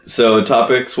So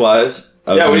topics wise,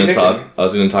 I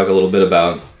was going to talk a little bit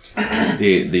about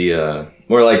the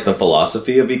more like the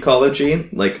philosophy of ecology,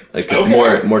 like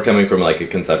more coming from like a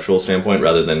conceptual standpoint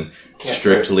rather than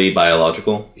strictly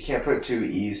biological. You can't put two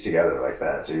E's together like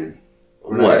that, dude.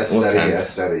 We're What? not gonna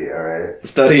study, all right?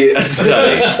 Study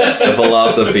the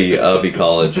philosophy of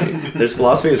ecology. There's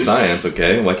philosophy of science,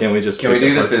 okay? Why can't we just... Can we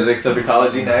do the physics of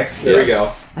ecology next? There we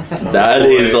go. That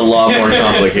is a lot more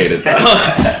complicated.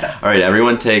 Alright,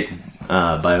 everyone take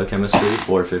biochemistry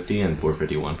 450 and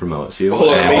 451 from OSU. Hold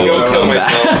on, let me go kill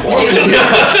myself.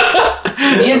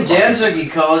 Me and Dan took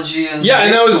ecology and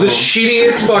that was the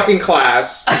shittiest fucking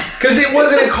class. Because it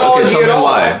wasn't ecology at all.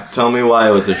 Tell me why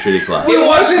it was a shitty class. It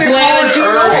wasn't ecology at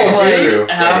all.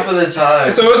 Half of the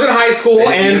time. So it was in high school,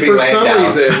 and for some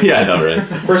reason... Yeah, I know, right?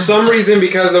 For some reason,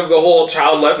 because of the whole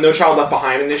No Child Left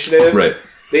Behind initiative... Right.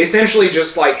 They essentially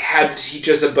just, like, had to teach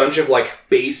us a bunch of, like,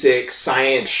 basic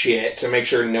science shit to make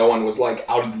sure no one was, like,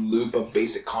 out of the loop of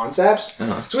basic concepts.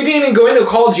 Uh-huh. So we didn't even go into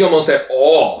ecology almost at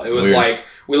all. It was, like,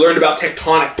 we learned about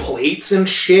tectonic plates and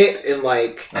shit, and,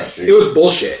 like, it was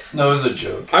bullshit. No, it was a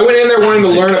joke. I went in there wanting to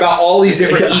learn about all these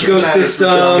different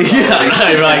ecosystems.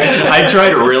 I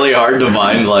tried really hard to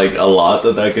find, like, a lot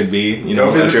that could be,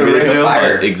 attributed to.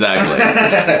 But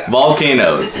exactly.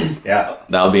 Volcanoes. Yeah.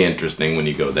 That'll be interesting when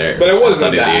you go there. But it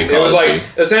wasn't that. It was like,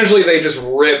 essentially they just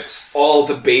ripped all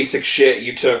the basic shit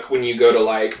you took when you go to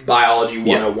like biology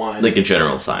 101. Yeah, like a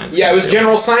general science. Yeah, it was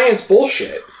general science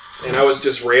bullshit. And I was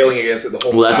just railing against it the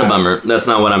whole time. Well, that's a bummer. That's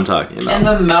not what I'm talking about. And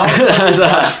the amount we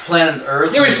watched Planet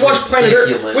Earth. Yeah, we just watched Planet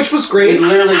Earth, which was great. We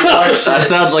literally watched that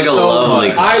sounds like a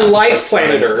lovely... I like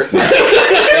Planet Earth.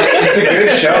 It's a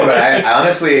good show, but I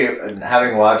honestly,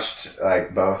 having watched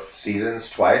like both seasons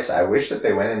twice, I wish that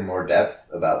they went in more depth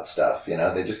about stuff. You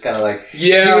know, they just kind of like,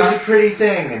 here's a pretty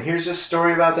thing, and here's a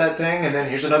story about that thing, and then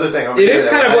here's another thing over here. It is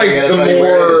kind of like the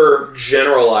more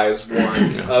generalized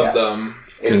one of them.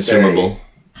 Consumable.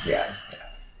 Yeah.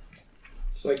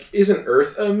 It's like, isn't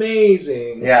Earth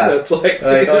amazing? Yeah. That's like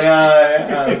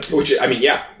yeah. Which, I mean,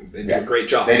 they do a great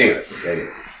job. They do. They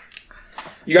do.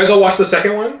 You guys all watched the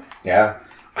second one? Yeah.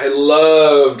 I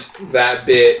loved that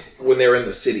bit when they were in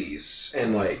the cities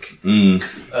and like...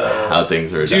 how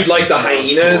things are... Dude, like the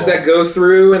hyenas that go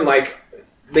through and like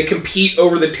they compete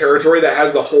over the territory that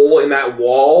has the hole in that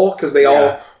wall because they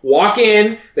all walk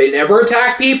in, they never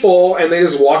attack people, and they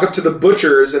just walk up to the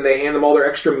butchers and they hand them all their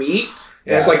extra meat.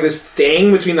 And it's like this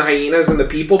thing between the hyenas and the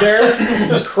people there.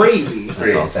 It's crazy. It's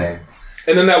pretty insane.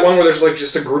 And then that one where there's like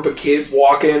just a group of kids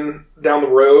walking down the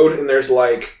road and there's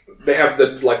like, they have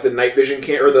the like the night vision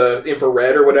or the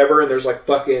infrared or whatever, and there's like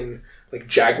fucking like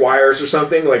jaguars or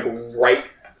something like right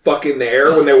fucking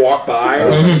there when they walk by.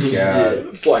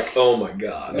 It's like, oh my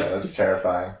god. Yeah, that's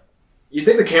terrifying. You'd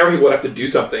think the camera people would have to do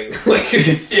something. Like,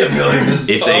 if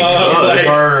they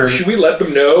could. Should we let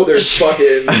them know there's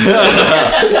fucking...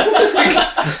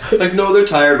 like, no, they're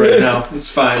tired right now. It's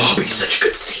fine. Oh, it'll be such a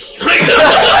good scene.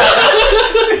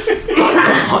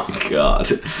 Oh my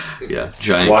god. Yeah,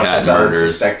 giant cat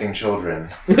murders. Suspecting children.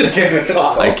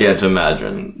 I can't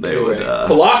imagine they would...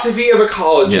 Philosophy of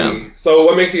ecology. Yeah. So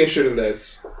what makes you interested in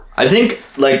this? I think,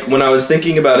 like, when I was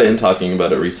thinking about it and talking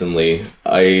about it recently,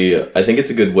 I think it's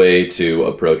a good way to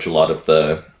approach a lot of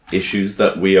the issues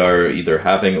that we are either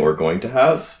having or going to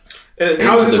have. And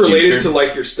how is this related to,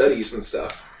 like, your studies and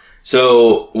stuff?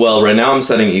 So, well, right now I'm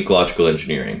studying ecological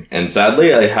engineering, and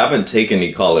sadly I haven't taken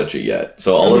ecology yet.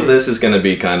 So all of this is going to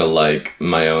be kind of like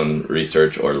my own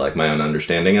research or like my own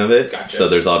understanding of it. Gotcha. So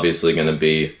there's obviously going to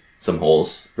be some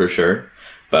holes for sure.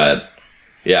 But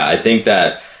yeah, I think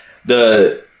that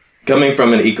coming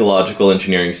from an ecological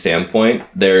engineering standpoint,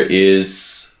 there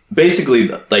is basically,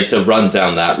 like, to run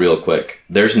down that real quick,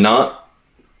 there's not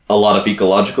a lot of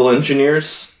ecological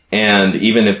engineers. And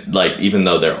even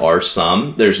though there are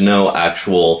some, there's no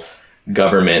actual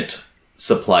government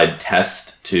supplied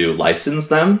test to license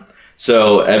them.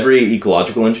 So every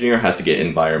ecological engineer has to get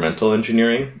environmental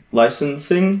engineering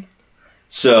licensing.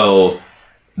 So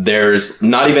there's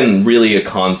not even really a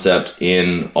concept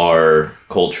in our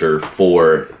culture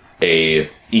for a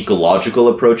ecological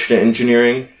approach to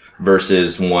engineering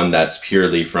versus one that's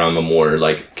purely from a more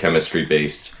like chemistry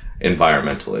based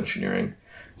environmental engineering.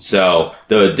 So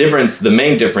the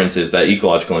main difference is that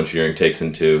ecological engineering takes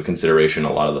into consideration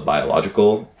a lot of the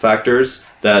biological factors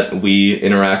that we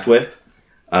interact with,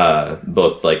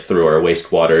 both like through our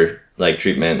wastewater like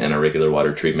treatment and our regular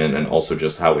water treatment, and also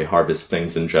just how we harvest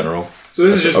things in general. So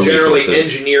this is just generally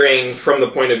engineering from the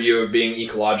point of view of being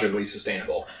ecologically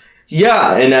sustainable.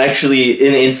 Yeah, and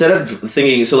actually, instead of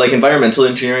thinking, so like environmental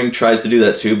engineering tries to do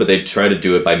that too, but they try to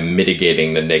do it by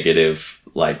mitigating the negative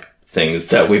like things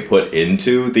that we put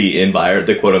into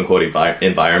the quote unquote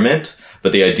environment.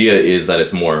 But the idea is that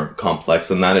it's more complex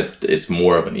than that. It's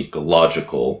more of an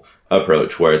ecological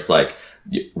approach where it's like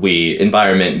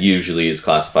environment usually is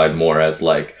classified more as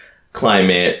like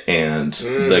climate and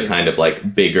the kind of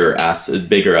like bigger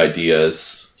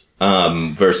ideas,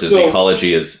 versus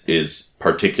ecology is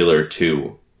particular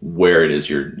to where it is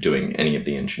you're doing any of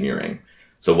the engineering.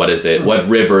 So what is it? What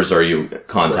rivers are you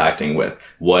contacting with?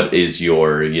 What is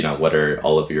your, what are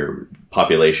all of your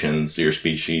populations, your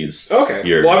species?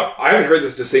 Okay. Well, I haven't heard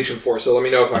this distinction before, so let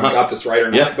me know if I got this right or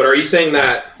not. Yeah. But are you saying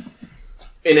that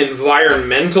an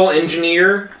environmental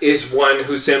engineer is one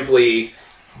who simply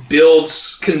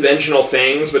builds conventional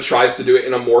things but tries to do it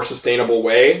in a more sustainable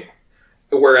way?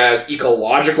 Whereas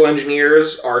ecological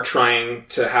engineers are trying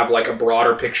to have like a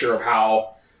broader picture of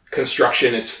how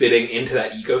construction is fitting into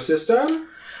that ecosystem?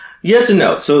 Yes and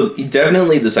no. So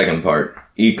definitely the second part.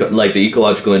 Like the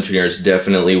ecological engineers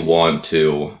definitely want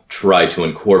to try to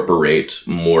incorporate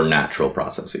more natural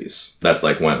processes. That's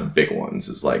like one of the big ones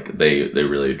is like they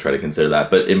really try to consider that.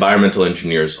 But environmental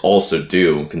engineers also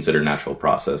do consider natural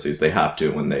processes. They have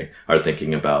to when they are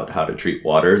thinking about how to treat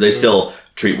water. They still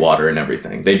treat water and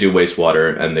everything. They do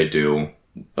wastewater and they do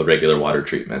a regular water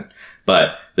treatment.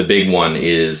 But the big one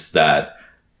is that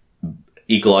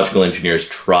ecological engineers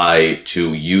try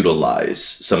to utilize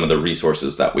some of the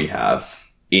resources that we have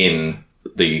in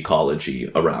the ecology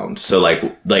around. So like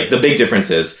the big difference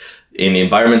is in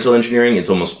environmental engineering, it's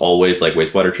almost always like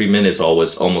wastewater treatment is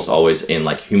almost always in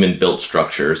like human built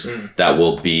structures that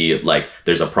will be like,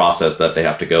 there's a process that they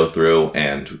have to go through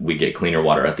and we get cleaner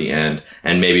water at the end.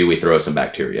 And maybe we throw some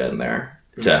bacteria in there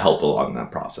to help along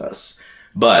that process.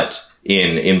 But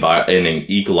in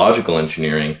ecological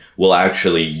engineering, we'll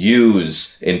actually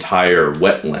use entire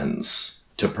wetlands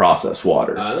to process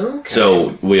water. Okay.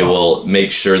 So we will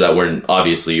make sure that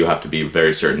obviously you have to be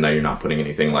very certain that you're not putting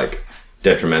anything like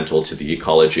detrimental to the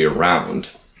ecology around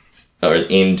or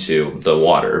into the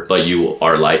water. But you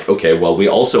are like, okay, well, we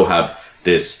also have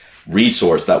this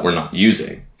resource that we're not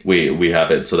using. We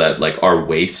have it so that like our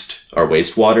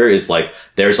wastewater is like,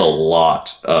 there's a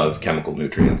lot of chemical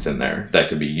nutrients in there that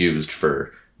can be used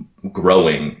for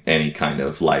growing any kind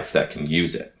of life that can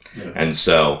use it. Yeah. And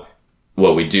so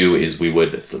what we do is we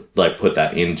would like put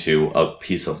that into a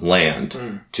piece of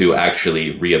land to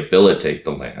actually rehabilitate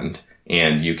the land.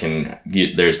 And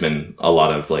there's been a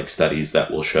lot of like studies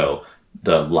that will show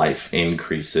the life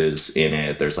increases in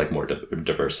it. There's like more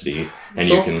diversity and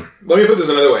let me put this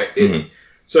another way.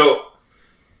 So,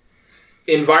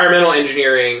 environmental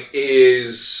engineering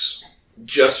is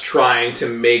just trying to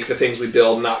make the things we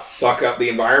build not fuck up the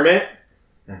environment,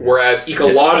 whereas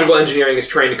ecological engineering is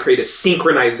trying to create a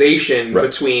synchronization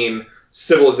between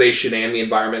civilization and the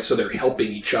environment so they're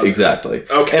helping each other. Exactly.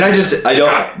 Okay.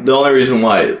 And the only reason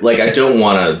why, like, I don't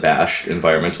want to bash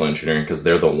environmental engineering because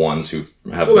they're the ones who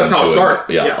have been that's how it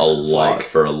started. A lot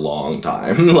for a long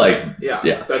time.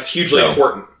 That's hugely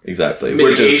important. Exactly.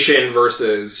 Mitigation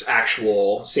versus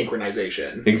actual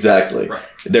synchronization. Exactly. Right.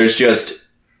 There's just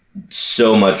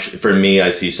so much, for me, I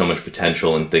see so much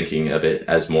potential in thinking of it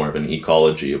as more of an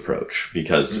ecology approach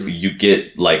because you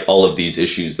get like all of these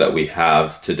issues that we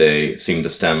have today seem to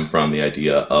stem from the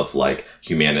idea of like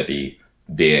humanity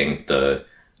being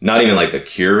not even like the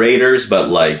curators, but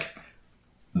like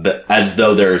as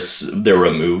though they're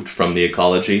removed from the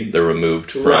ecology, they're removed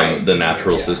from the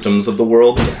natural systems of the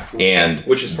world, and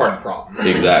which is part of the problem.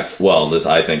 Exactly. Well,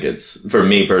 I think it's, for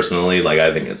me personally, like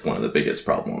I think it's one of the biggest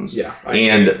problems. Yeah,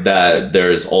 and that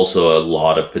there's also a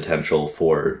lot of potential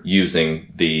for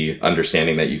using the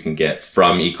understanding that you can get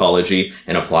from ecology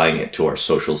and applying it to our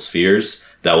social spheres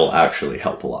that will actually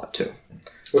help a lot too.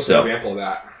 What's an example of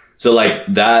that? So like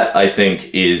that, I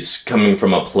think, is coming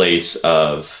from a place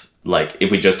of, like, if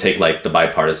we just take, like, the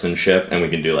bipartisanship and we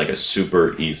can do, like, a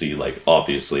super easy, like,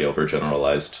 obviously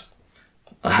overgeneralized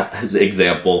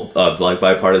example of, like,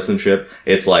 bipartisanship,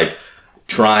 it's, like,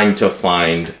 trying to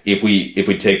find, if we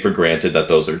take for granted that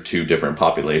those are two different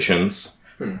populations,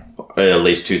 or at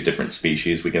least two different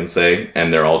species, we can say,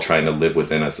 and they're all trying to live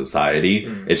within a society,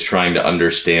 it's trying to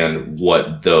understand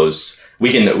what those,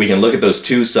 we can look at those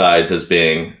two sides as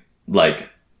being, like,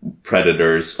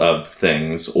 predators of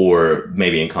things or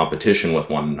maybe in competition with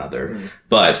one another.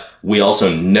 But we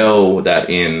also know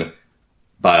that in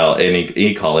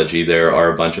ecology, there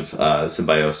are a bunch of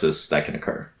symbiosis that can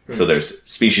occur. So there's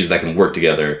species that can work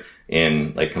together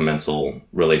in like commensal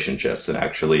relationships and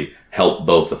actually help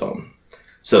both of them.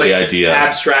 So like the idea,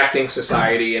 abstracting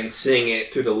society and seeing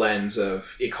it through the lens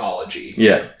of ecology.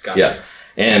 Yeah. Gotcha. Yeah.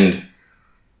 And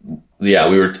yeah,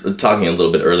 we were talking a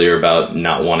little bit earlier about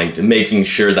not wanting to, making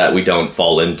sure that we don't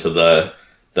fall into the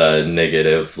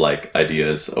negative, like,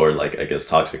 ideas or, like, I guess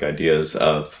toxic ideas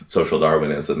of social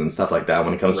Darwinism and stuff like that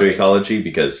when it comes to ecology,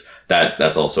 because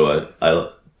that's also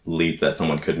a leap that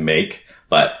someone could make,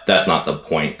 but that's not the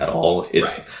point at all.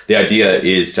 It's the idea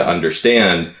is to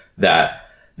understand that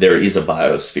there is a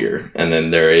biosphere, and then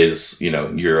there is, you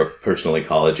know, your personal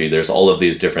ecology. There's all of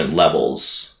these different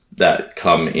levels that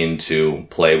come into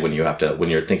play when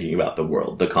you're thinking about the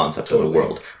world, the concept of the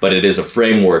world. But it is a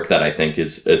framework that I think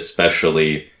is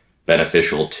especially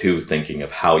beneficial to thinking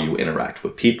of how you interact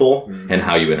with people and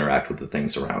how you interact with the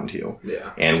things around you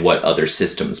and what other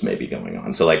systems may be going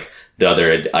on. So, like, the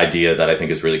other idea that I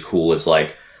think is really cool is,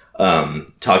 like,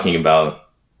 talking about,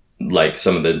 like,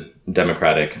 some of the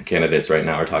Democratic candidates right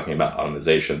now are talking about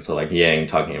automation. So, like, Yang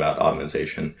talking about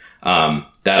automation. That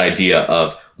idea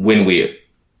of when we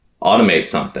automate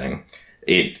something,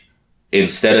 it,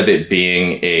 instead of it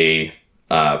being a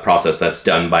process that's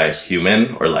done by a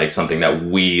human, or like something that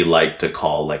we like to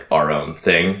call like our own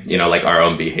thing, you know, like our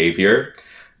own behavior,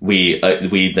 we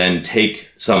then take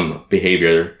some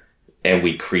behavior and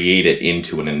we create it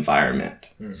into an environment.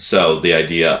 So the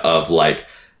idea of, like,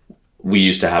 we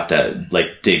used to have to,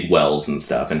 like, dig wells and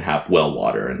stuff and have well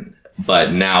water,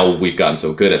 but now we've gotten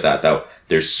so good at that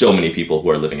there's so many people who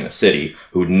are living in a city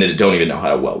who don't even know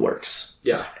how a well works.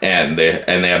 Yeah. And they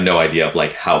have no idea of,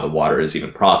 like, how the water is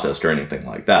even processed or anything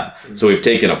like that. So we've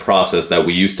taken a process that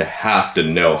we used to have to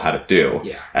know how to do,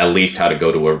 at least how to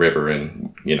go to a river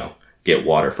and, you know, get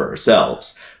water for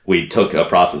ourselves. We took a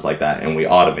process like that and we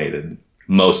automated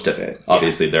most of it.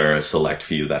 Obviously, there are a select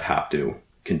few that have to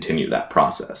continue that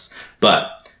process.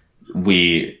 But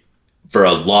for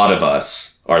a lot of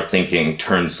us, our thinking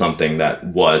turned something that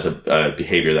was a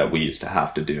behavior that we used to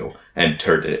have to do and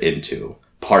turned it into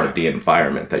part of the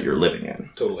environment that you're living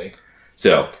in. Totally.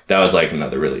 So that was, like,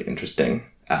 another really interesting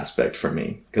aspect for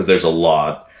me, because there's a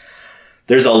lot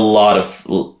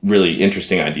of really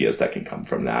interesting ideas that can come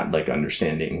from that, like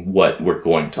understanding what we're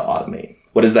going to automate.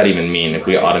 What does that even mean if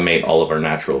we automate all of our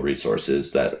natural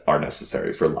resources that are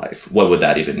necessary for life? What would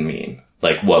that even mean?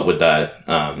 Like, what would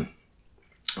that,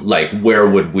 like, where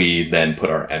would we then put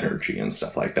our energy and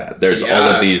stuff like that? There's all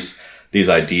of these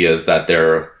ideas that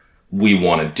we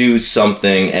want to do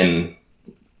something, and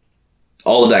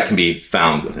all of that can be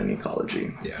found within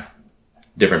ecology. Yeah.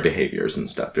 Different behaviors and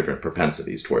stuff, different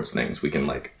propensities towards things. We can,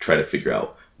 like, try to figure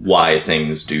out why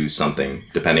things do something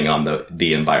depending on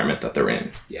the environment that they're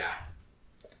in. Yeah.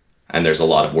 And there's a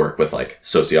lot of work with, like,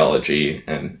 sociology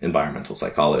and environmental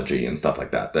psychology and stuff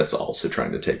like that that's also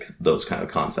trying to take those kind of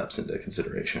concepts into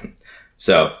consideration.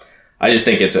 So I just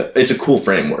think it's a cool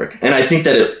framework. And I think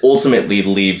that it ultimately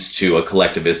leads to a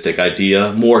collectivistic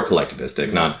idea, more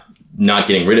collectivistic, not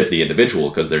getting rid of the individual,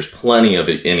 because there's plenty of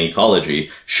it in ecology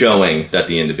showing that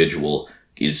the individual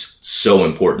is so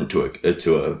important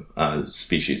to a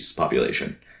species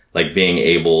population. Like, being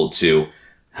able to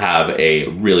have a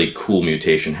really cool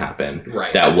mutation happen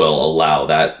that will allow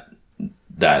that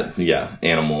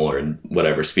animal or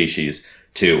whatever species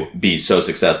to be so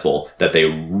successful that they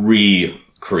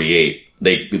recreate,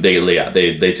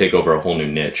 they take over a whole new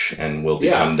niche and will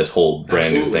become this whole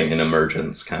brand new thing, an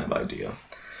emergence kind of idea.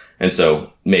 And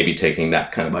so maybe taking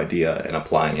that kind of idea and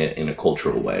applying it in a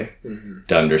cultural way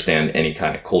to understand any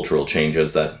kind of cultural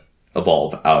changes that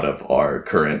evolve out of our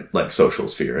current, like, social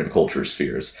sphere and culture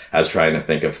spheres, as trying to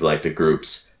think of, like, the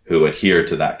groups who adhere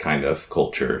to that kind of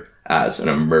culture as an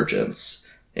emergence,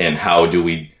 and how does,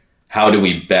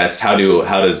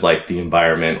 like, the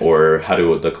environment, or how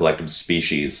do the collective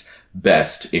species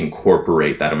best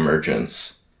incorporate that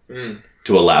emergence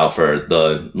to allow for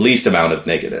the least amount of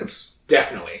negatives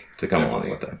to come along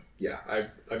with it. Yeah,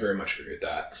 I very much agree with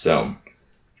that. So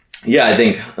yeah, I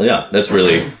think that's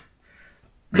really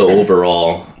the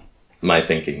overall, my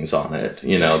thinkings on it.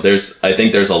 You know, I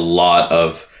think there's a lot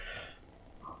of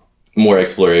more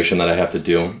exploration that I have to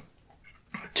do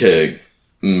to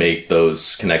make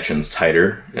those connections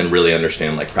tighter and really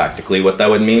understand, like, practically what that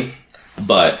would mean.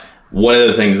 But one of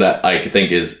the things that I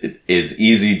think is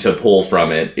easy to pull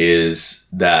from it is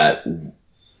that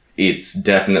it's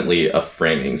definitely a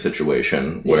framing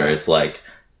situation where it's like,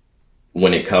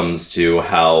 when it comes to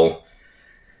how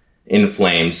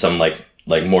inflamed some, like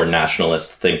more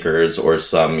nationalist thinkers, or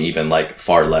some even, like,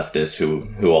 far leftists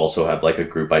who also have, like, a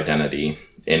group identity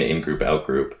and in-group,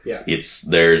 out-group. Yeah.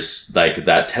 There's, like,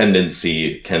 that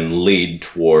tendency can lead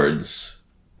towards,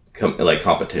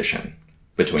 competition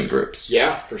between groups.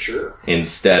 Yeah, for sure.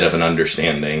 Instead of an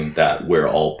understanding that we're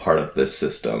all part of this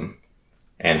system,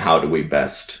 and how do we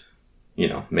best, you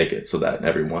know, make it so that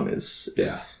everyone is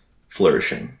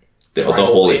flourishing. the tribal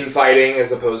whole infighting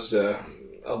as opposed to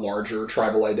a larger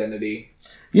tribal identity.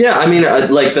 Yeah, I mean,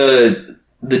 like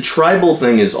the tribal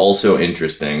thing is also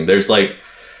interesting. There's like,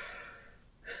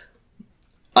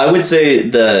 I would say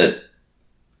that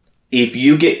if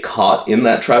you get caught in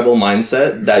that tribal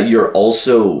mindset, that you're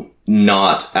also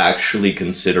not actually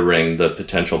considering the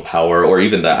potential power or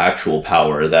even the actual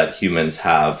power that humans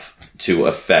have to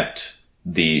affect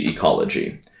the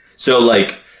ecology. So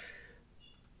like,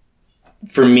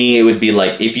 for me, it would be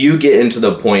like, if you get into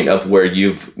the point of where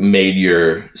you've made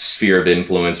your sphere of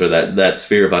influence or that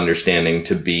sphere of understanding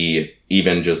to be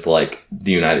even just like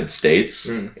the United States,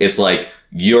 it's like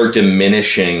you're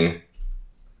diminishing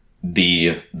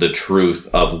the truth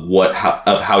of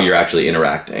how you're actually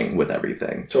interacting with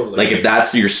everything. Totally. Like if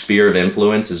that's your sphere of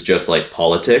influence is just like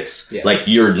politics, like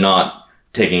you're not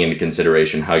taking into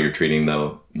consideration how you're treating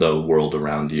the world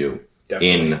around you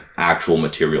in actual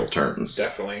material terms.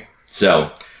 Definitely.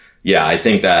 So, yeah, I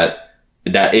think that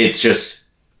it's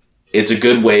a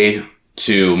good way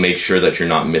to make sure that you're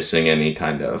not missing any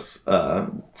kind of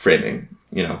framing,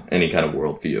 any kind of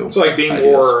worldview. So like being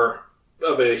more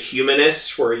of a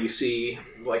humanist where you see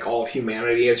like all of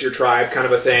humanity as your tribe kind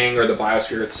of a thing, or the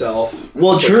biosphere itself.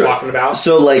 Well, true. Talking about.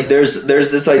 So like there's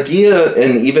this idea,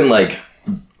 and even like,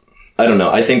 I don't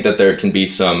know, I think that there can be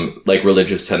some like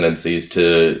religious tendencies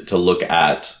to look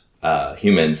at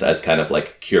humans as kind of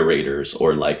like curators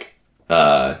or like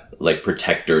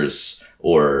protectors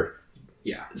or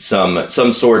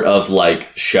some sort of like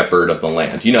shepherd of the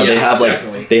land. They have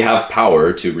like they have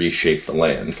power to reshape the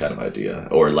land kind of idea,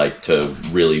 or like to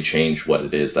really change what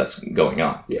it is that's going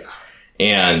on. Yeah.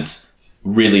 And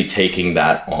really taking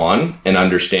that on and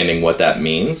understanding what that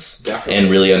means, and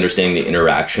really understanding the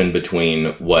interaction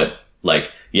between what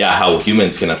how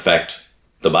humans can affect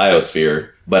the biosphere,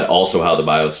 but also how the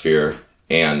biosphere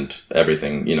and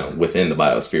everything, within the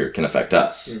biosphere can affect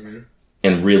us. Mm-hmm.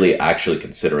 And really actually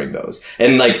considering those.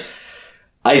 And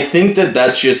I think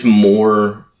that's just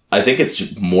more, I think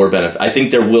it's more benefit. I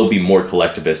think there will be more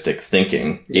collectivistic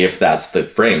thinking if that's the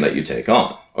frame that you take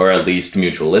on, or at least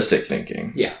mutualistic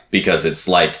thinking. Yeah. Because it's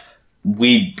like,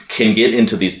 we can get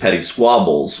into these petty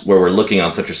squabbles where we're looking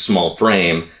on such a small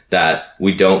frame that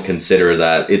we don't consider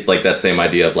that it's like that same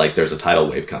idea of like, there's a tidal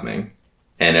wave coming.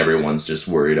 And everyone's just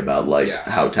worried about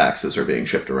how taxes are being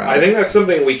shipped around. I think that's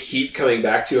something we keep coming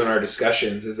back to in our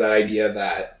discussions, is that idea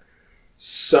that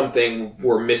something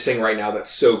we're missing right now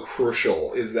that's so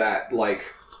crucial is that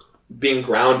being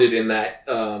grounded in that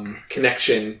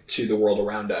connection to the world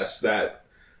around us, that,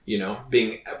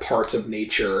 being parts of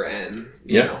nature and,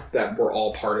 that we're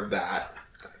all part of that.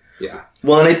 Yeah.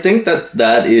 Well, and I think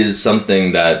that is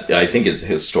something that I think is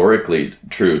historically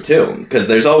true too. Because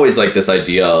there's always this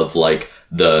idea of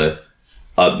the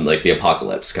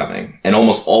apocalypse coming, and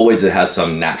almost always it has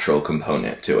some natural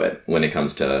component to it when it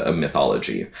comes to a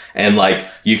mythology. And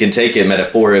you can take it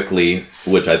metaphorically,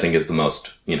 which I think is the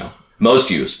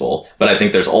most useful, but I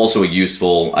think there's also a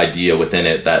useful idea within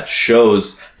it that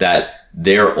shows that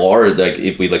there are,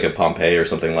 if we look at Pompeii or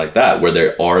something like that, where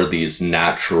there are these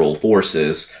natural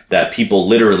forces that people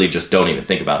literally just don't even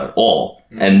think about at all.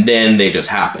 Mm-hmm. And then they just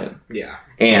happen. Yeah.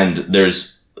 And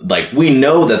there's we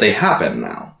know that they happen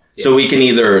now. Yeah. So we can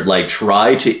either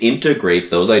try to integrate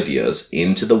those ideas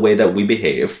into the way that we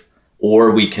behave,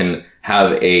 or we can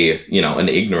have an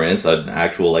ignorance, an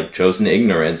actual chosen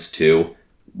ignorance to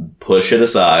push it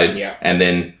aside and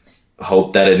then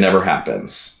hope that it never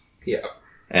happens. Yeah.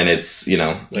 And it's,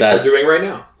 that we're doing right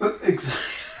now.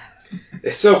 Exactly.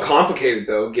 It's so complicated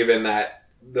though, given that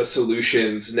the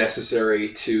solutions necessary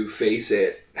to face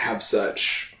it have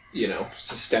such,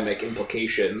 systemic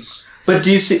implications. But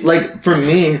do you see, for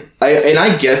me,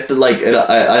 I get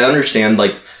I understand,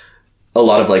 a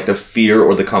lot of, the fear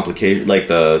or the complicated,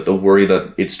 the worry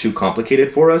that it's too complicated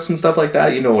for us and stuff like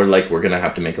that, or, we're gonna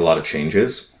have to make a lot of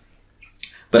changes.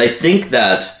 But I think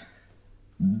that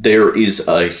there is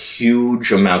a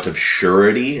huge amount of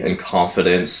surety and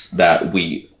confidence that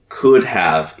we could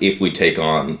have if we take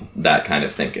on that kind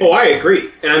of thinking. Oh, I agree.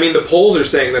 And I mean, the polls are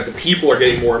saying that the people are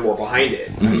getting more and more behind it.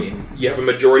 Mm-hmm. I mean, you have a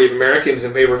majority of Americans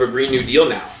in favor of a Green New Deal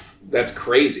now. That's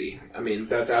crazy. I mean,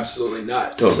 that's absolutely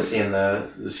nuts. Totally. Seeing the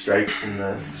strikes in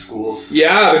the schools.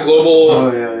 Yeah, the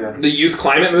global, the youth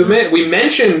climate movement. We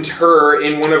mentioned her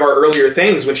in one of our earlier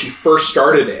things when she first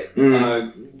started it.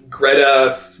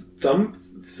 Greta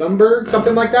Thunberg,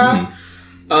 something like that.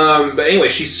 Mm-hmm. But anyway,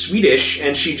 she's Swedish,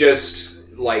 and she just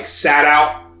sat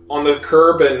out on the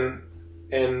curb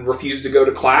and refused to go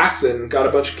to class, and got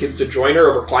a bunch of kids to join her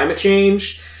over climate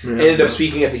change. Mm-hmm. Ended up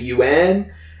speaking at the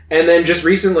UN, and then just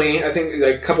recently, I think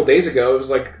a couple days ago, it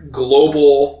was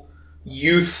global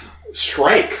youth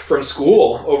strike from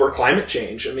school over climate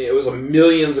change. I mean, it was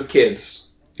millions of kids.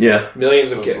 Yeah.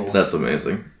 Millions of kids. Cool. That's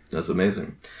amazing. That's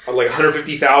amazing. Like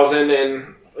 150,000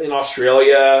 in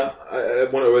Australia. There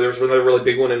was another really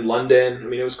big one in London. I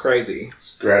mean, it was crazy.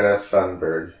 It's Greta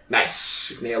Thunberg.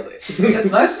 Nice. Nailed it.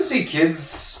 It's nice to see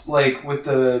kids, like, with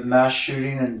the mass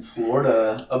shooting in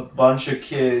Florida, a bunch of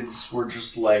kids were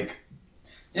just like,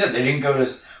 yeah, they didn't go to...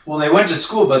 Well, they went to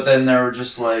school, but then they were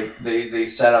just like, they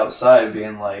sat outside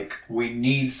being like, we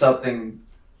need something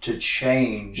to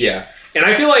change. Yeah. And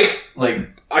I feel like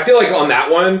on that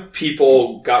one,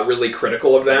 people got really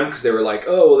critical of them because they were like,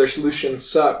 oh, well, their solutions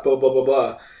suck, blah, blah, blah,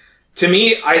 blah. To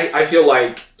me, I feel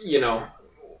like,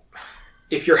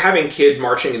 if you're having kids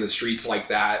marching in the streets like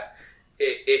that,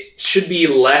 it should be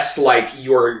less like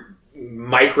you're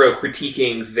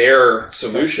micro-critiquing their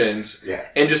solutions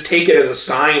and just take it as a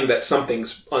sign that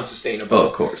something's unsustainable. Oh,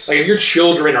 of course. Like, if your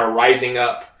children are rising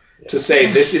up to say,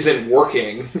 this isn't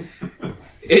working...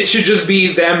 It should just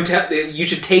be them. You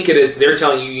should take it as they're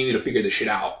telling you need to figure this shit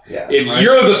out. Yeah. If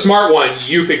you're the smart one,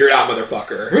 you figure it out,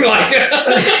 motherfucker.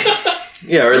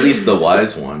 Yeah, or at least the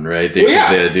wise one, right? The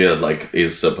idea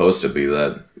is supposed to be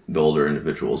that the older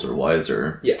individuals are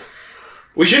wiser. Yeah.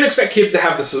 We shouldn't expect kids to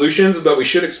have the solutions, but we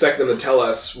should expect them to tell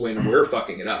us when we're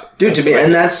fucking it up. Dude, to me,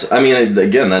 and that's, I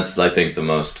think the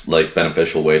most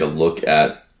beneficial way to look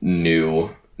at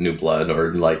new blood,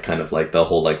 or kind of the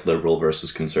whole liberal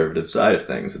versus conservative side of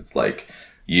things. It's like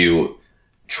you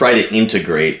try to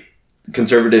integrate.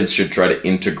 Conservatives should try to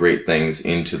integrate things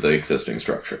into the existing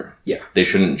structure. Yeah, they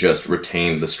shouldn't just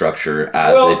retain the structure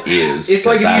as it is. It's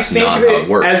like if you think of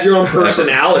it as your own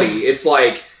personality. It's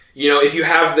like, if you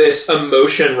have this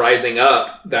emotion rising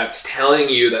up that's telling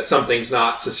you that something's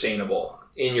not sustainable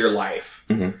in your life.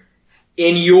 Mm-hmm.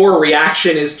 And your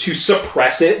reaction is to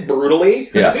suppress it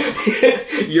brutally,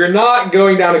 you're not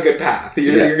going down a good path.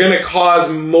 You're going to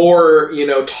cause more,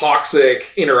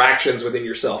 toxic interactions within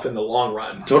yourself in the long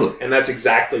run. Totally. And that's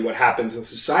exactly what happens in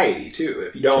society too.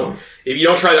 If you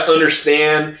don't try to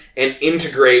understand and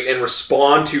integrate and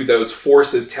respond to those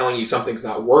forces telling you something's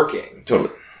not working.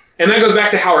 Totally. And that goes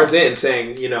back to Howard Zinn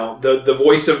saying, the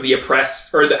voice of the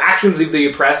oppressed, or the actions of the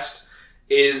oppressed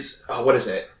is, what is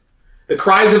it? The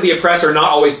cries of the oppressed are not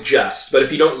always just, but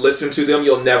if you don't listen to them,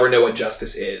 you'll never know what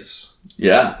justice is.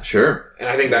 Yeah, sure. And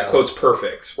I think that quote's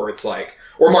perfect, where it's like,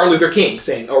 or Martin Luther King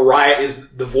saying, a riot is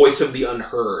the voice of the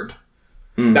unheard.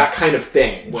 That kind of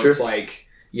thing, where it's like,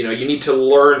 you need to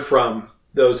learn from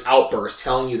those outbursts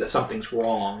telling you that something's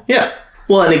wrong. Yeah.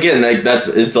 Well, and again,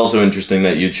 it's also interesting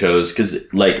that you chose, because,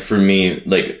 for me,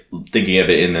 thinking of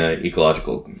it in the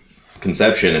ecological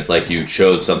conception, it's like you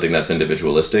chose something that's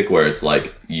individualistic, where it's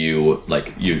like you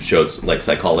chose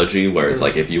psychology, where it's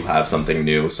like if you have something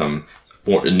new,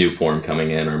 new form coming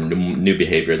in, or new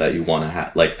behavior that you want to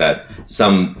have, that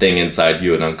something inside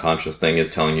you, an unconscious thing,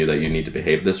 is telling you that you need to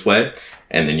behave this way,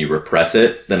 and then you repress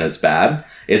it, then it's bad.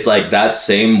 It's like that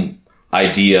same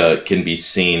idea can be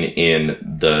seen in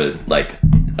the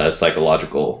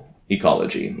psychological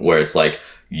ecology, where it's like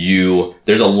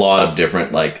there's a lot of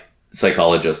different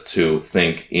psychologists who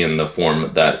think in the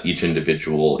form that each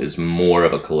individual is more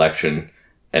of a collection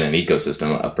and an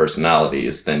ecosystem of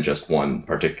personalities than just one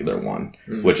particular one,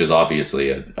 which is obviously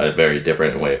a very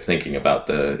different way of thinking about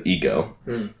the ego.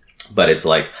 But it's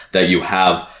like that you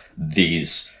have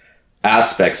these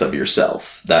aspects of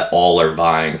yourself that all are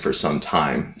vying for some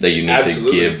time, that you need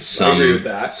to give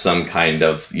some kind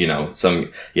of,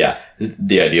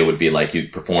 the idea would be you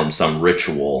perform some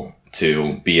ritual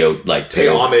to be pay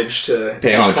homage to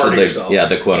yourself.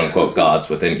 The quote unquote gods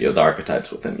within you, the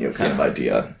archetypes within you, kind of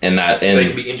idea, and that they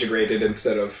can be integrated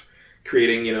instead of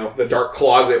creating the dark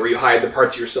closet where you hide the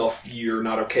parts of yourself you're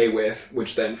not okay with,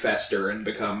 which then fester and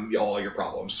become all your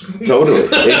problems. Totally,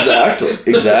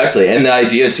 exactly. And the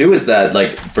idea too is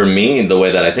that for me, the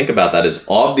way that I think about that is,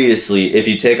 obviously if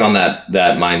you take on that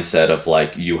mindset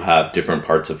of you have different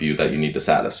parts of you that you need to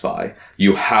satisfy,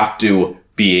 you have to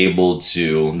be able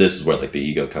to, this is where the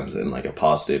ego comes in, a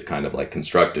positive kind of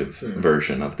constructive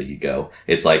version of the ego.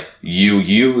 It's you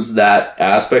use that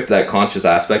aspect, that conscious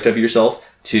aspect of yourself,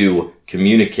 to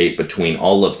communicate between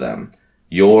all of them.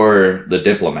 You're the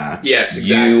diplomat. Yes,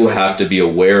 exactly. You have to be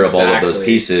aware of all of those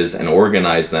pieces and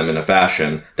organize them in a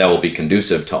fashion that will be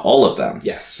conducive to all of them.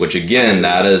 Yes. Which again,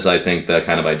 that is, I think, the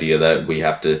kind of idea that we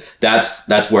have to,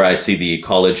 that's where I see the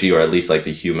ecology, or at least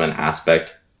the human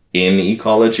aspect in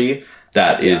ecology,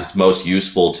 that is most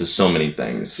useful to so many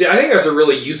things. See, I think that's a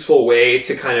really useful way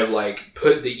to kind of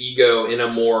put the ego in a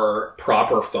more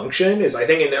proper function, is I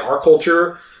think in our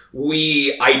culture,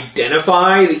 we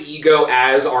identify the ego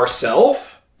as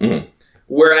ourself,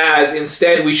 Whereas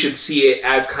instead we should see it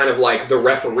as kind of like the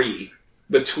referee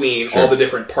between all the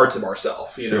different parts of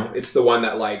ourselves. You know, it's the one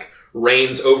that like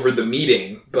reigns over the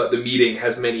meeting, but the meeting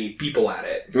has many people at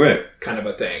it. Right. Kind of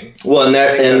a thing. Well, and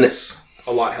that's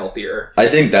a lot healthier. I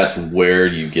think that's where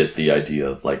you get the idea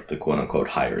of like the quote unquote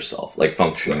higher self, like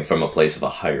functioning from a place of a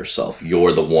higher self.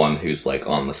 You're the one who's like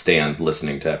on the stand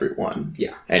listening to everyone.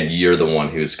 Yeah. And you're the one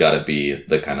who's got to be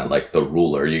the kind of like the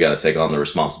ruler. You got to take on the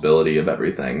responsibility of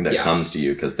everything that comes to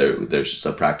you because there's just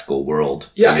a practical world.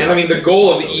 Yeah. And I mean, the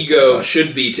goal of the ego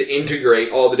should be to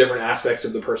integrate all the different aspects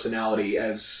of the personality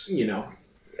as, you know,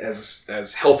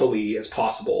 as healthily as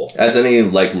possible. As any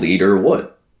like leader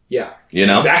would. Yeah. You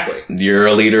know? Exactly. You're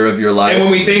a leader of your life. And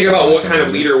when we think about what kind of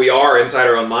leader we are inside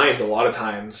our own minds, a lot of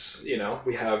times, you know,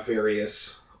 we have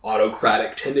various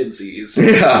autocratic tendencies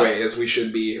in ways we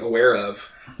should be aware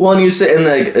of. Well, and you say,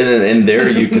 and there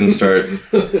you can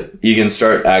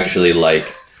start actually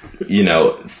like, you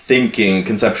know, thinking,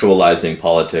 conceptualizing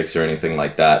politics or anything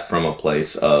like that from a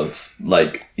place of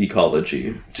like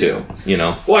ecology too, you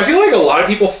know? Well, I feel like a lot of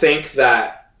people think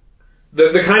that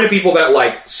the kind of people that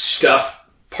like stuff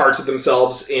parts of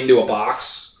themselves into a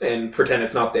box and pretend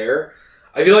it's not there.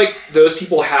 I feel like those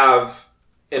people have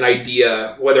an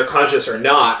idea, whether conscious or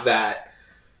not, that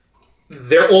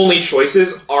their only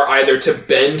choices are either to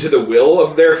bend to the will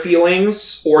of their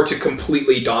feelings or to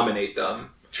completely dominate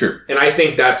them. Sure. And I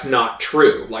think that's not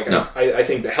true. Like, no. I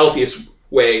think the healthiest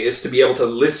way is to be able to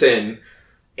listen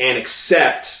and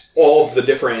accept all of the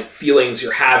different feelings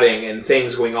you're having and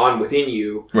things going on within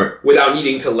you without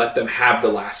needing to let them have the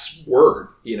last word.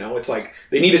 You know, it's like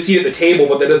they need a seat at the table,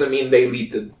 but that doesn't mean they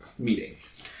lead the meeting.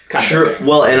 Sure.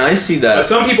 Well, and I see that. But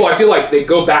some people, I feel like they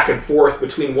go back and forth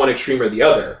between one extreme or the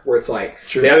other, where it's like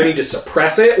they either need to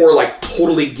suppress it or like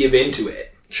totally give into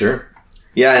it. Sure.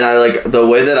 Yeah, and I like the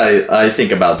way that I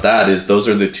think about that is those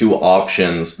are the two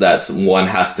options that one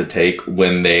has to take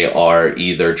when they are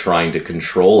either trying to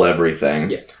control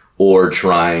everything or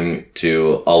trying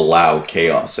to allow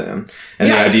chaos in. And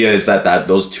the idea is that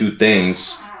those two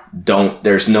things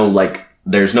there's no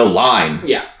line.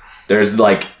 Yeah. There's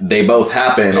like, they both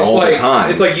happen all the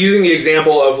time. It's like using the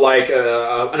example of like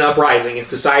an uprising in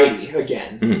society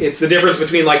again. Mm-hmm. It's the difference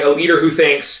between like a leader who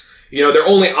thinks, you know, their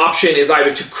only option is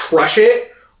either to crush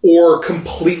it or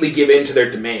completely give in to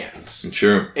their demands.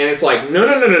 Sure. And it's like,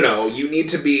 no. You need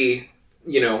to be,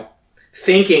 you know,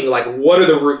 thinking like, what are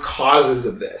the root causes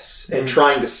of this and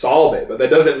trying to solve it. But that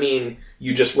doesn't mean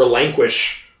you just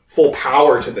relinquish full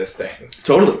power to this thing.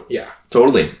 Totally. Yeah.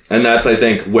 Totally. And that's, I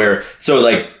think, so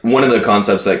like one of the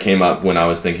concepts that came up when I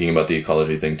was thinking about the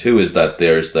ecology thing too is that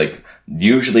there's like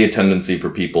usually a tendency for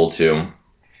people to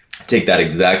take that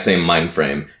exact same mind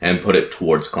frame and put it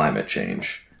towards climate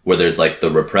change, where there's like the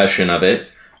repression of it,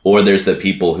 or there's the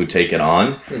people who take it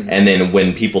on. Mm-hmm. And then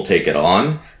when people take it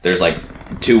on, there's like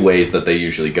two ways that they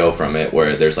usually go from it,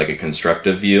 where there's like a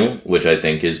constructive view, which I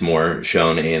think is more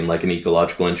shown in like an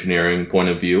ecological engineering point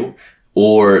of view,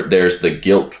 or there's the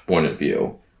guilt point of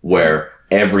view, where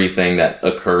everything that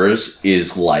occurs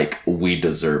is like, we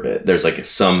deserve it. There's like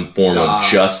some form of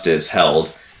justice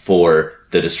held for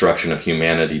the destruction of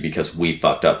humanity because we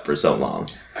fucked up for so long.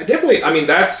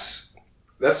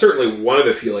 That's certainly one of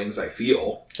the feelings I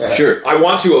feel. Sure. I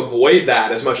want to avoid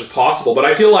that as much as possible, but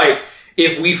I feel like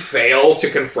if we fail to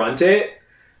confront it,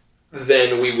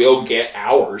 then we will get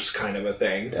ours, kind of a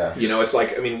thing. Yeah. You know, it's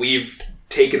like, I mean, we've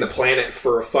taken the planet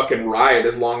for a fucking ride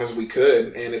as long as we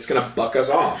could, and it's gonna buck us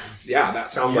off. Yeah, that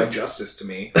sounds like justice to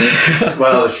me.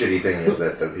 Well, the shitty thing is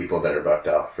that the people that are bucked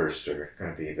off first are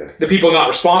gonna be the people not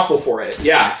responsible for it.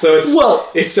 Yeah, so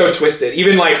it's so twisted.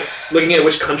 Even like looking at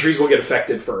which countries will get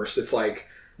affected first, it's like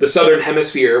the Southern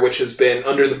Hemisphere, which has been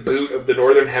under the boot of the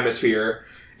Northern Hemisphere,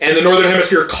 and the Northern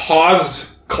Hemisphere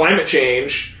caused climate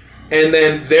change, and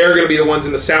then they're going to be the ones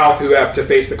in the South who have to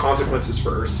face the consequences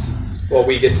first. Well,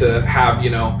 we get to have, you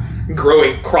know,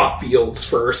 growing crop fields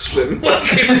first. And like,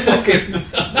 it's fucking...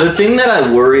 The thing that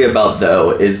I worry about,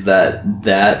 though, is that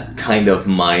kind of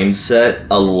mindset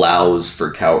allows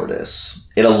for cowardice.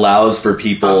 It allows for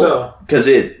people... Because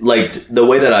it, like, the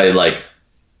way that I, like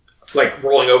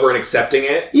rolling over and accepting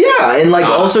it? Yeah, and like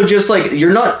also just like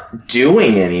you're not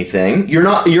doing anything.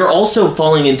 You're also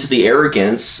falling into the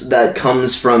arrogance that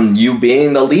comes from you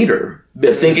being the leader.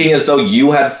 Thinking as though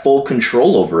you had full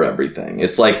control over everything.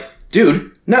 It's like,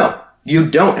 dude, no. You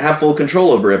don't have full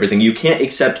control over everything. You can't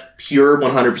accept pure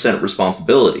 100%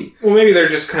 responsibility. Well, maybe they're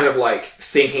just kind of like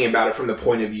thinking about it from the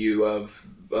point of view of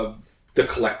the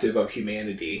collective of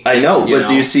humanity. I know, but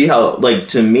do you see how, like,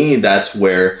 to me, that's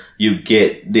where you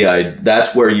get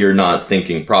that's where you're not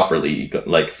thinking properly,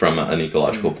 like from an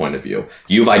ecological point of view.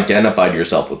 You've identified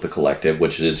yourself with the collective,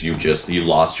 which is you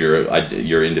lost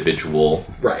your individual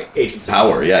agency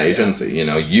power. Yeah, agency. You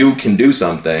know, you can do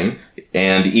something,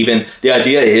 and even the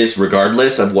idea is,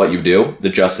 regardless of what you do,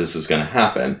 the justice is going to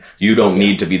happen. You don't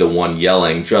need to be the one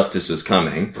yelling "justice is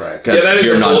coming," right? Because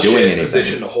you're not doing anything.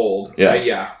 Position to hold.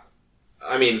 Yeah.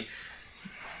 I mean.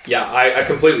 Yeah, I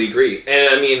completely agree. And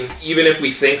I mean, even if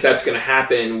we think that's going to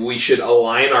happen, we should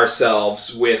align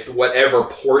ourselves with whatever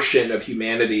portion of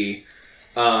humanity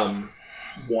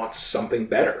wants something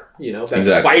better, you know, that's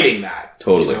fighting that.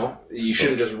 Totally. You know? You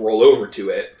shouldn't just roll over to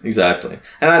it. Exactly.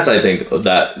 And that's, I think,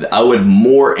 that I would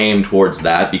more aim towards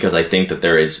that because I think that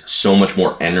there is so much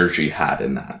more energy had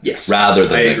in that. Yes. Rather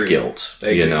than the guilt,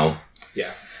 you know?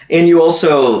 Yeah. And you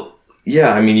also,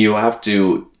 I mean,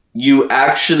 you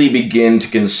actually begin to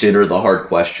consider the hard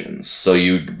questions. So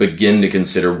you begin to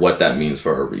consider what that means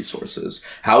for our resources.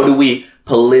 How do we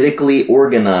politically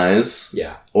organize?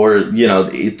 Yeah. Or, you know,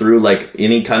 through like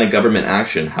any kind of government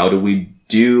action, how do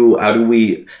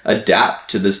we adapt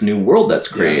to this new world that's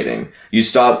creating? Yeah. You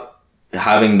stop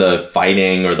having the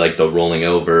fighting or like the rolling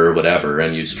over or whatever,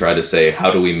 and you try to say, how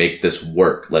do we make this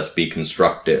work? Let's be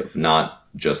constructive, not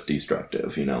just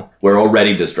destructive, you know. We're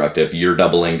already destructive. You're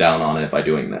doubling down on it by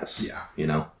doing this. Yeah. You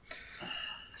know?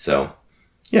 So,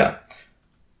 yeah.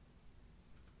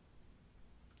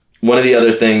 One of the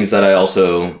other things that I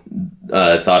also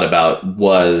thought about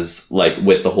was, like,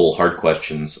 with the whole hard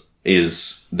questions,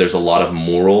 is there's a lot of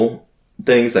moral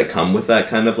things that come with that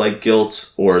kind of, like,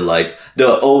 guilt, or, like,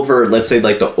 let's say,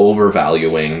 like, the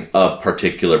overvaluing of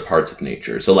particular parts of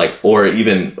nature. So, like, or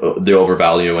even the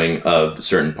overvaluing of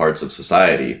certain parts of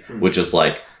society, which is,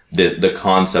 like, the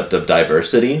concept of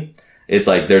diversity. It's,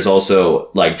 like, there's also,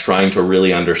 like, trying to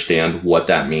really understand what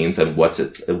that means and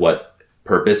what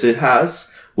purpose it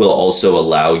has will also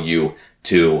allow you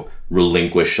to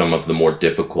relinquish some of the more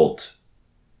difficult,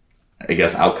 I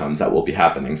guess, outcomes that will be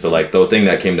happening. So, like, the thing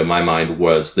that came to my mind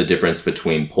was the difference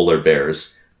between polar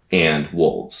bears and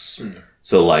wolves.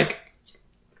 So, like,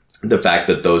 the fact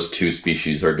that those two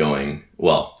species are going,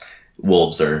 well,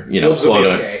 wolves are, you know, wolves will be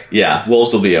okay. Yeah,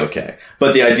 wolves will be okay.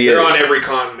 But the idea... They're on every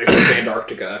continent except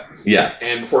Antarctica. Yeah.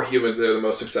 And before humans, they're the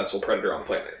most successful predator on the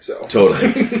planet, so...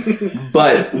 Totally.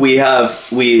 But we have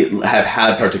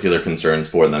had particular concerns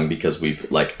for them because we've,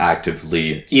 like,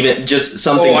 actively... Even just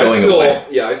something going away.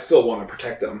 Yeah, I still want to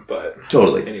protect them, but...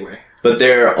 Totally. Anyway. But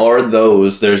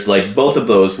there's, like, both of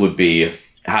those would be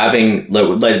having...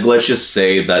 Like, let's just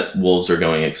say that wolves are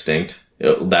going extinct.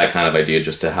 That kind of idea,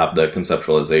 just to have the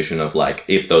conceptualization of, like,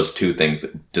 if those two things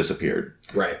disappeared.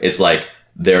 Right. It's like,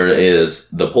 there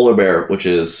is the polar bear, which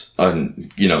is a,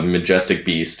 you know, majestic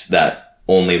beast that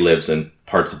only lives in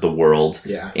parts of the world.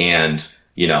 Yeah. And,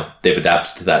 you know, they've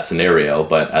adapted to that scenario,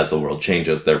 but as the world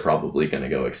changes, they're probably going to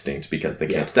go extinct because they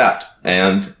can't adapt.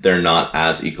 And they're not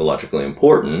as ecologically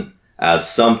important as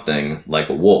something like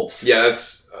a wolf. Yeah,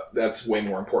 that's way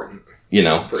more important. You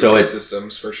know, for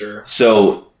ecosystems, for sure.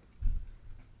 So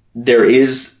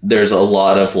there's a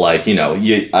lot of, like, you know,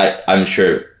 I'm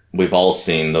sure we've all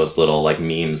seen those little, like,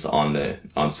 memes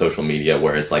on social media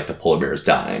where it's like the polar bear is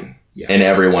dying. Yeah. And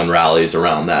everyone rallies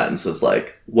around that and says,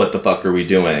 like, what the fuck are we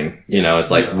doing? Yeah. You know,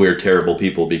 it's like, we're terrible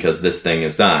people because this thing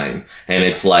is dying. And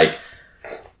it's like,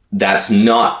 that's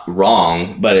not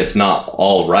wrong, but it's not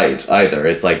all right either.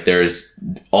 It's like, there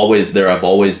have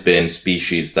always been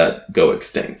species that go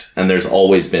extinct. And there's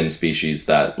always been species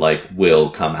that, like, will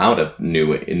come out of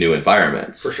new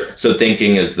environments. For sure. So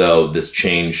thinking as though this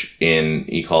change in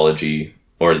ecology,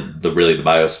 or the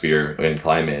biosphere and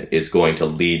climate, is going to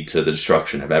lead to the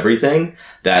destruction of everything,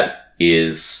 that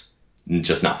is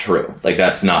just not true. Like,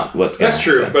 that's not what's going to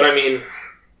happen. That's true, but I mean,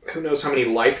 who knows how many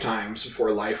lifetimes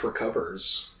before life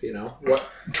recovers, you know?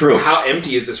 True. How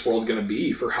empty is this world going to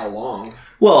be for how long?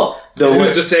 Well,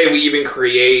 who's to say we even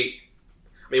create...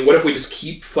 I mean, what if we just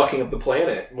keep fucking up the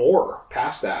planet more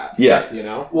past that? Yeah. You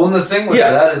know? Well, and the thing with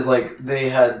that is, like, they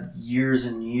had years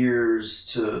and years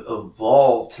to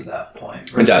evolve to that point.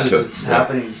 Versus it's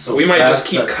happening so we might fast just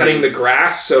keep cutting the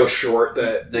grass so short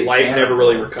that life never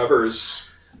really recovers.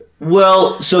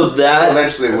 Well, so that...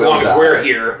 Eventually as long as we're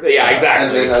here. Yeah,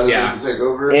 exactly. And then other things will take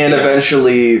over. And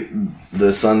eventually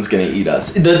the sun's going to eat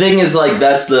us. The thing is, like,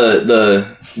 that's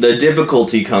the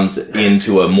difficulty comes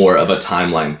into a more of a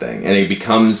timeline thing. And it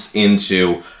becomes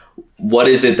into, what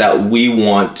is it that we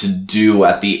want to do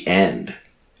at the end?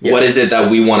 Yeah. What is it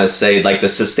that we want to say, like the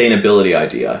sustainability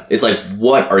idea? It's like,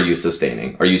 what are you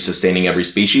sustaining? Are you sustaining every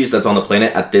species that's on the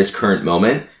planet at this current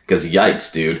moment? Because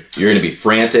yikes, dude, you're going to be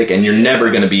frantic and you're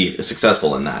never going to be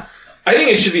successful in that. I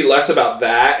think it should be less about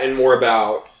that and more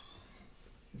about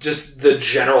just the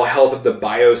general health of the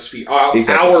biosphere, our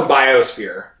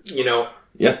biosphere, you know?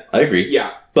 Yeah, I agree.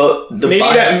 Yeah. But maybe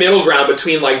that middle ground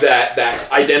between like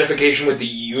that identification with the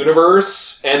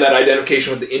universe and that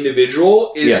identification with the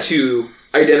individual is to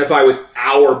identify with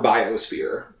our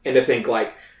biosphere and to think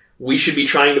like we should be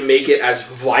trying to make it as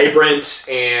vibrant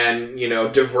and, you know,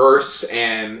 diverse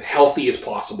and healthy as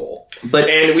possible.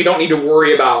 And we don't need to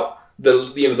worry about the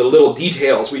little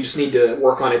details. We just need to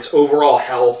work on its overall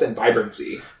health and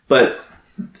vibrancy.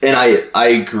 And I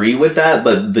agree with that,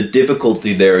 but the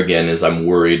difficulty there again is I'm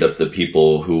worried of the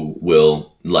people who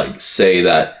will like say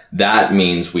that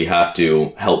means we have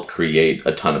to help create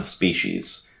a ton of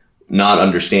species, not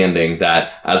understanding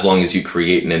that as long as you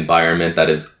create an environment that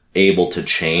is able to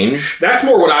change. That's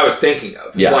more what I was thinking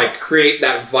of. It's like create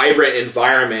that vibrant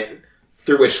environment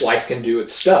through which life can do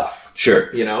its stuff.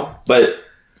 Sure. You know? But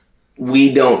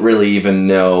we don't really even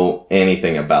know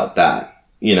anything about that.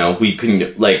 You know, we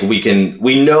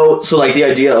know, so like the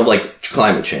idea of like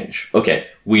climate change. Okay.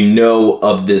 We know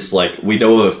of this, like, we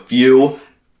know of a few,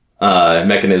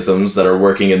 mechanisms that are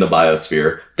working in the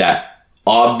biosphere that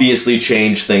obviously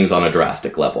change things on a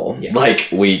drastic level. Yeah. Like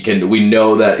we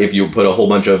know that if you put a whole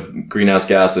bunch of greenhouse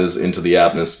gases into the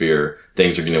atmosphere,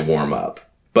 things are going to warm up.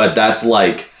 But that's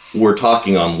like, we're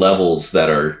talking on levels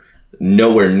that are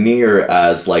nowhere near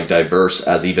as like diverse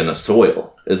as even the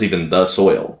soil.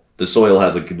 The soil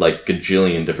has a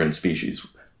gajillion different species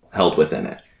held within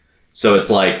it. So it's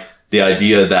like the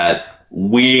idea that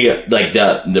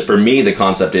for me, the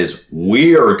concept is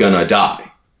we are gonna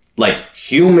die. Like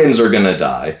humans are gonna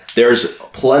die. There's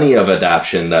plenty of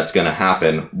adaptation that's gonna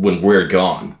happen when we're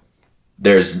gone.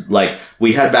 There's like,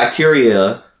 we had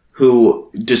bacteria who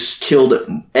just killed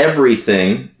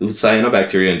everything,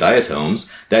 cyanobacteria and diatoms,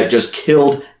 that just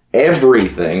killed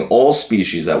everything, all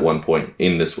species at one point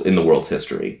in the world's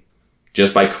history,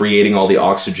 just by creating all the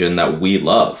oxygen that we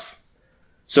love.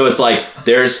 So it's like,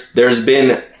 there's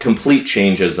been complete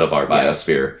changes of our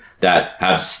biosphere that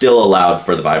have still allowed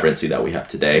for the vibrancy that we have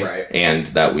today and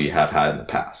that we have had in the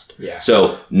past. Yeah.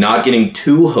 So not getting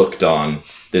too hooked on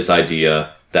this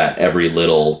idea that every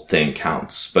little thing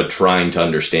counts, but trying to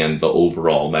understand the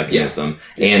overall mechanism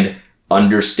and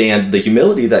understand the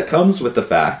humility that comes with the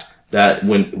fact that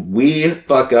when we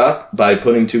fuck up by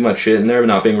putting too much shit in there,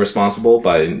 not being responsible,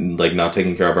 by like not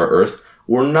taking care of our earth,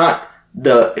 we're not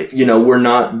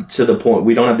to the point,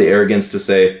 we don't have the arrogance to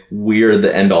say we're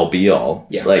the end all be all.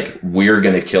 Yeah. Like we're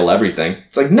gonna kill everything.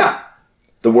 It's like, nah,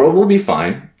 the world will be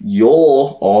fine.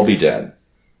 You'll all be dead.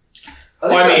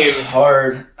 I think that's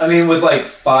hard. I mean, with like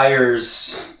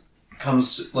fires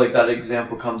that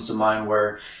example comes to mind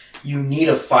where you need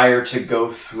a fire to go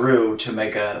through to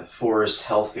make a forest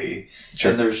healthy.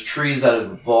 Sure. And there's trees that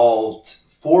have evolved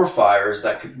for fires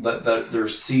that could let their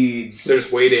seeds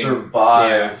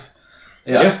survive.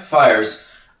 Yeah, fires.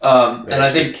 And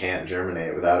I think can't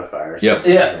germinate without a fire. Yep.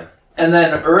 Yeah. And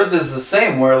then Earth is the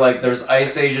same, where like there's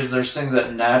ice ages, there's things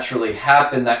that naturally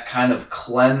happen that kind of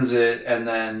cleanse it, and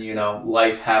then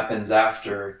life happens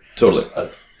after. Totally.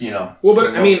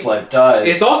 Life dies.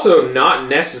 It's also not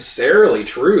necessarily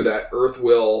true that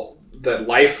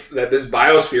this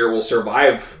biosphere will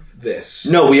survive this.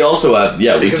 No, we also have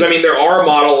because there are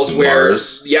models where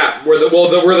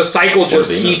the cycle just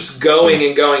keeps going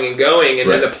and going and going, and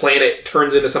then the planet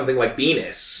turns into something like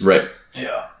Venus. Right.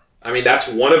 Yeah. I mean, that's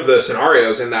one of the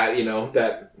scenarios in that,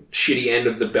 that shitty end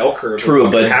of the bell curve. True,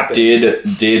 but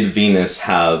did Venus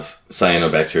have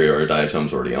cyanobacteria or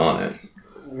diatoms already on it?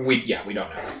 We don't know.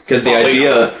 Because the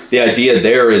idea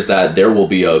there is that there will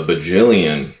be a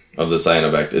bajillion of the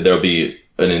cyanobacteria. There'll be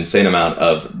an insane amount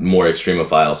of more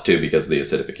extremophiles too, because of the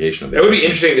acidification of the ocean. It would be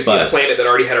interesting to see a planet that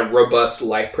already had a robust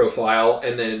life profile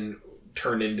and then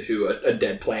turned into a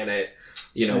dead planet.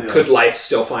 Could life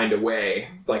still find a way?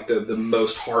 Like the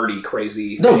most hardy,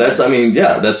 crazy things. No,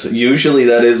 that's usually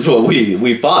that is what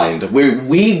we find.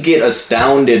 We get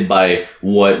astounded by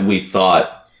what we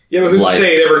thought. Yeah, but who's to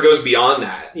say it ever goes beyond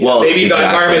that? Maybe the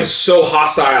environment's so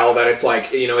hostile that it's like,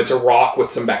 it's a rock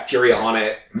with some bacteria on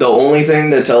it. The only thing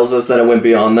that tells us that it went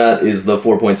beyond that is the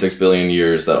 4.6 billion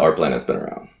years that our planet's been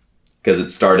around. Because it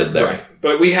started there. Right.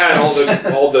 But we had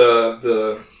all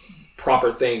the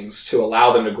proper things to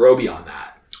allow them to grow beyond that.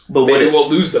 But maybe we'll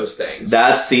lose those things.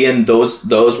 And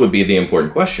those would be the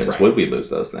important questions. Right. Would we lose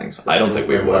those things? I don't think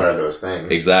we would. What are those things?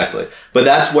 Exactly. But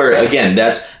that's where, again,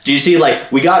 do you see,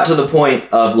 like, we got to the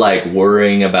point of, like,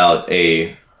 worrying about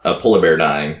a polar bear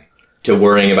dying to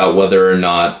worrying about whether or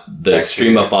not the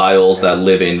extremophiles that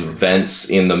live in vents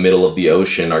in the middle of the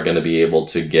ocean are going to be able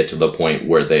to get to the point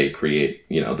where they create,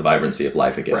 the vibrancy of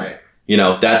life again. Right.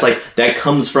 That's like, that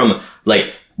comes from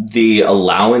like the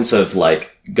allowance of like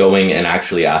going and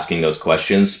actually asking those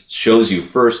questions shows you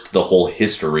first the whole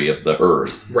history of the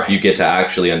earth. Right. You get to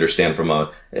actually understand from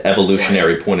a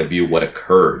evolutionary point of view what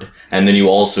occurred. And then you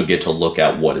also get to look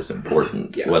at what is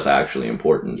important, what's actually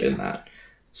important in that.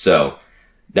 So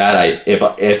that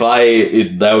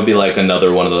that would be like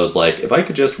another one of those, like, if I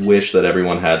could just wish that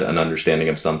everyone had an understanding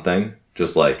of something,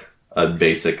 just like a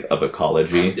basic of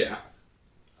ecology. Yeah.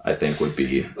 I think would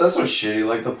be. That's so shitty.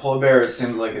 Like the polar bear, it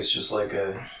seems like it's just like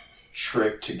a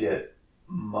trick to get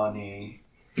money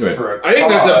for a cause. I think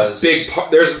that's a big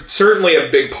part. There's certainly a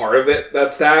big part of it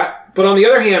that's that. But on the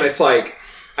other hand, it's like,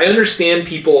 I understand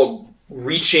people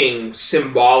reaching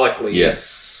symbolically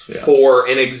for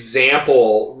an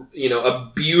example,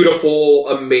 a beautiful,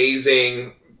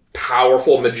 amazing,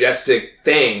 powerful, majestic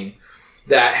thing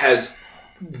that has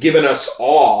given us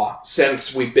awe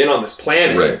since we've been on this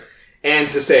planet. Right. And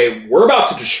to say, we're about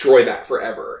to destroy that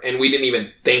forever, and we didn't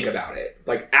even think about it.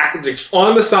 Like, just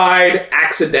on the side,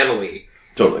 accidentally.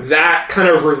 Totally. That kind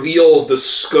of reveals the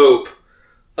scope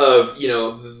of,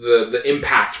 the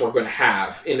impact we're going to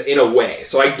have in a way.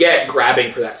 So I get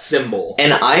grabbing for that symbol.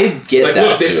 And I get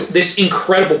that, look, this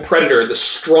incredible predator, the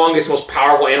strongest, most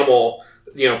powerful animal,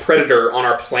 predator on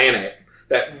our planet,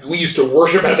 that we used to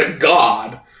worship as a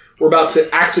god, we're about to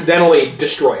accidentally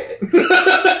destroy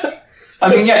it. I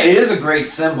mean, yeah, it is a great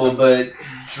symbol, but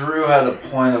Drew had a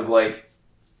point of, like,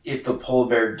 if the polar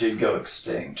bear did go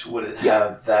extinct, would it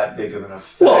have that big of an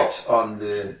effect on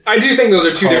the... I do think those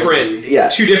are two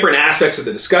different aspects of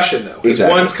the discussion, though. Because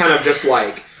one's kind of just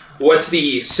like, what's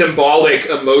the symbolic,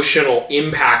 emotional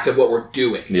impact of what we're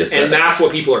doing? Yes, and that's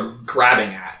what people are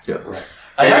grabbing at. Yeah. Right.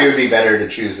 Maybe it would be better to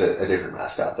choose a different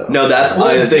mascot, though. No, that's...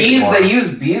 bees, they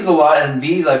use bees a lot, and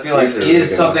bees, I feel like,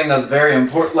 is something that's very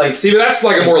important. Like, see, but that's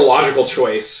like a more logical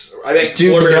choice. I think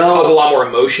polar bears cause a lot more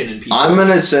emotion in people. I'm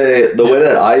gonna say, the way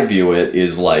that I view it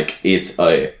is like, it's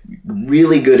a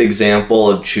really good example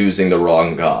of choosing the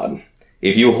wrong god.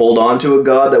 If you hold on to a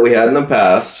god that we had in the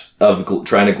past, of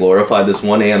trying to glorify this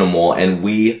one animal, and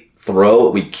we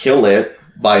kill it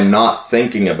by not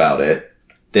thinking about it,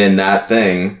 then that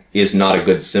thing is not a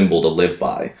good symbol to live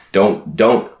by.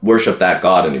 Don't worship that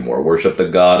god anymore. Worship the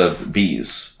god of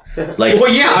bees. Like,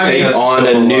 take on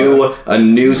a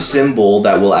new symbol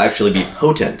that will actually be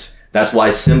potent. That's why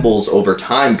symbols over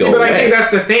time go away. But I think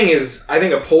that's the thing is, I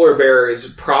think a polar bear is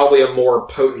probably a more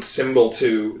potent symbol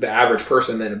to the average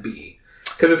person than a bee.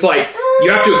 Because it's like, you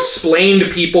have to explain to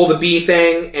people the bee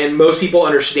thing, and most people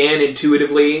understand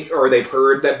intuitively, or they've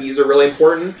heard that bees are really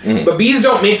important. Mm-hmm. But bees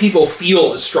don't make people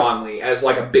feel as strongly as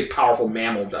like a big, powerful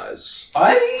mammal does.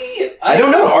 I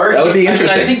don't know. That would be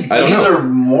interesting. I think bees are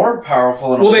more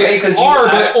powerful in a way. They are,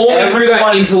 but only through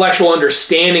that intellectual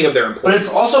understanding of their importance. But it's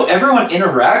also, everyone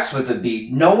interacts with a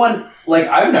bee. No one, like,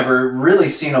 I've never really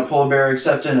seen a polar bear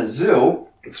except in a zoo.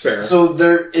 It's fair. So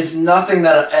there is nothing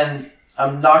that, and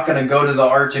I'm not going to go to the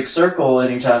Arctic Circle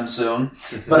anytime soon,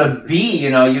 but a bee,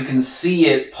 you can see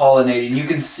it pollinating. You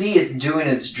can see it doing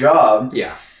its job.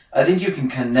 Yeah. I think you can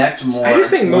connect more. I just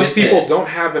think most people don't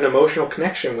have an emotional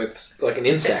connection with, like, an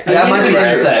insect. That might be an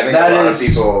insect.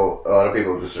 A lot of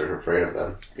people just are afraid of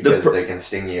them because they can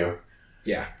sting you.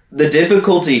 Yeah. The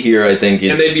difficulty here, I think,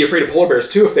 is... And they'd be afraid of polar bears,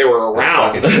 too, if they were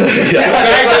around. The fact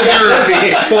that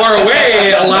they're far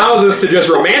away allows us to just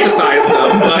romanticize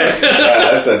them. But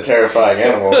that's a terrifying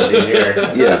animal to be here.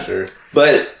 Yeah, for sure.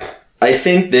 But I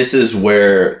think this is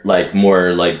where, like,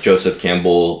 more like Joseph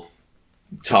Campbell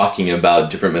talking about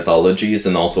different mythologies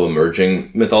and also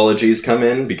emerging mythologies come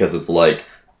in, because it's like,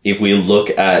 if we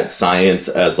look at science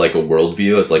as like a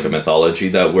worldview, as like a mythology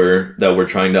that we're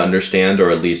trying to understand, or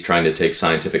at least trying to take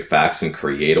scientific facts and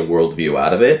create a worldview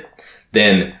out of it,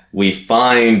 then we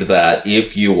find that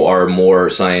if you are more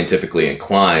scientifically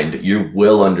inclined, you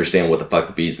will understand what the fuck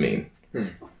the bees mean.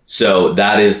 So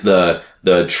that is the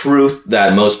truth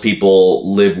that most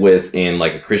people live with in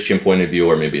like a Christian point of view,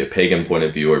 or maybe a pagan point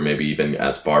of view, or maybe even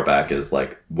as far back as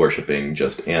like worshiping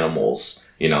just animals.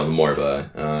 More of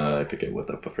I forget what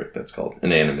the frick that's called,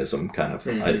 an animism kind of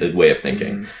way of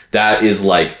thinking. That is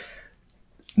like,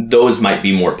 those might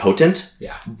be more potent,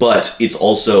 but it's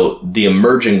also the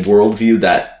emerging worldview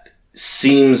that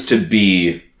seems to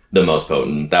be the most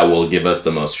potent, that will give us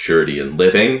the most surety in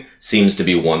living, seems to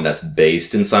be one that's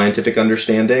based in scientific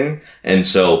understanding. And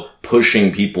so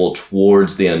pushing people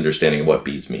towards the understanding of what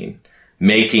bees mean,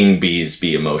 making bees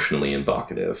be emotionally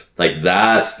evocative. Like,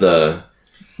 that's the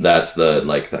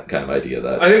like that kind of idea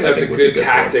that I think that's a good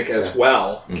tactic as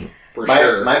well. For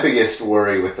sure. My biggest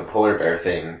worry with the polar bear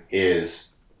thing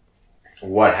is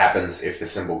what happens if the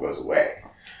symbol goes away.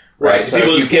 right? So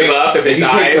people just give up if it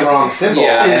dies. You pick the wrong symbol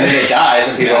and then it dies,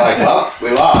 and people are like, "Well,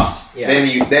 we lost." Yeah.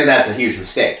 Then that's a huge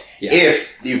mistake. Yeah.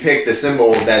 If you pick the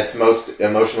symbol that's most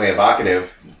emotionally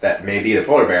evocative, that may be the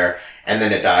polar bear, and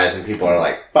then it dies, and people are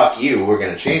like, "Fuck you, we're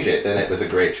going to change it," then it was a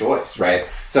great choice, right?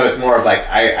 So it's more of like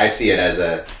I see it as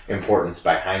a importance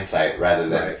by hindsight rather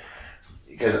than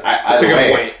because either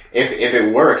way, if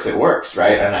it works, it works,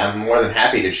 right? And I'm more than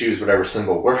happy to choose whatever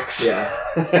symbol works. Yeah,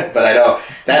 but I don't.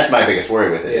 That's my biggest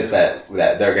worry with it is that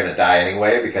they're going to die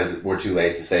anyway because we're too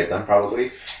late to save them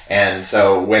probably. And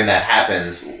so when that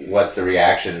happens, what's the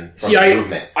reaction from the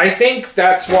movement? I think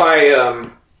that's why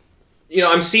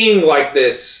I'm seeing like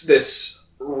this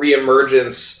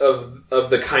reemergence of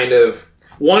the kind of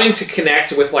wanting to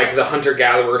connect with like the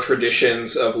hunter-gatherer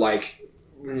traditions of like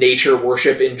nature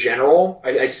worship in general.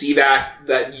 I see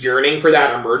that yearning for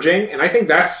that emerging, and I think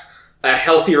that's a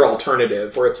healthier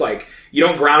alternative where it's like you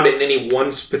don't ground it in any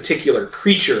one particular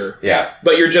creature,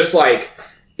 but you're just like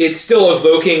it's still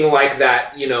evoking like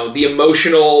that, the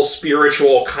emotional,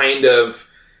 spiritual kind of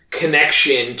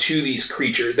connection to these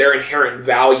creatures, their inherent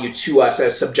value to us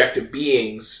as subjective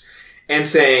beings, and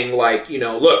saying like,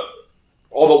 look,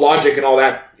 all the logic and all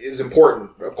that is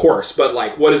important, of course, but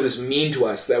like, what does this mean to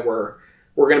us that we're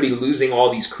going to be losing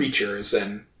all these creatures,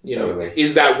 and totally.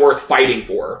 Is that worth fighting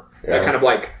for? Yeah. That kind of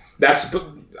like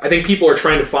I think people are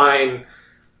trying to find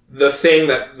the thing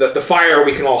that the fire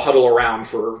we can all huddle around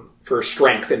for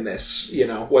strength in this.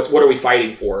 What are we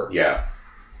fighting for? Yeah,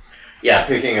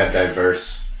 picking a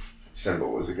diverse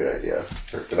symbol was a good idea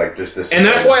for like just this, and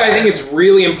that's why I think it's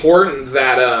really important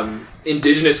that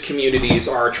indigenous communities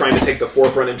are trying to take the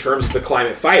forefront in terms of the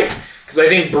climate fight, because I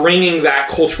think bringing that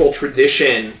cultural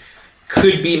tradition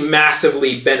could be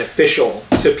massively beneficial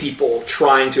to people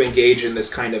trying to engage in this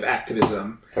kind of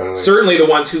activism. Totally. Certainly the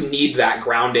ones who need that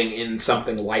grounding in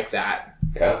something like that.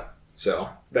 Yeah. So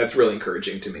that's really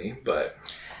encouraging to me. But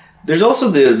there's also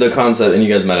the concept, and you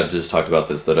guys might have just talked about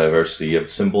this, the diversity of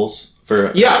symbols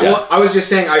for. Yeah. Well, I was just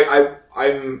saying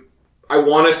I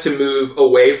want us to move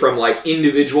away from like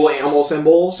individual animal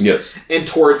symbols, yes, and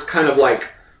towards kind of like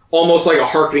almost like a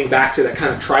harkening back to that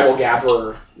kind of tribal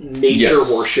gatherer nature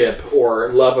worship or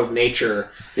love of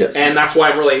nature. Yes. And that's why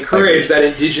I'm really encouraged that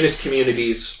indigenous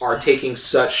communities are taking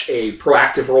such a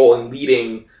proactive role in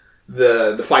leading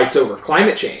the fights over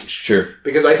climate change. Sure.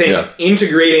 Because I think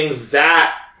integrating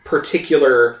that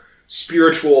particular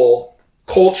spiritual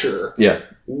culture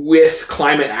with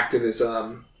climate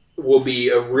activism will be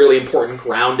a really important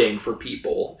grounding for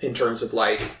people in terms of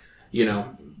like,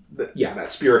 that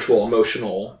spiritual,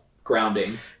 emotional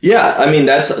grounding. Yeah, I mean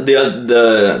that's the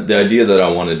idea that I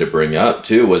wanted to bring up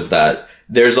too was that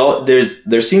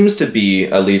there seems to be,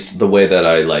 at least the way that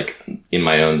I like in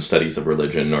my own studies of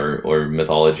religion or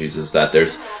mythologies, is that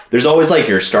there's always like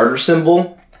your starter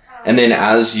symbol, and then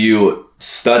as you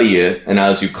study it and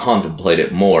as you contemplate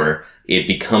it more, it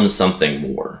becomes something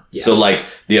more. Yeah. So like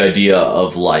the idea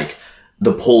of like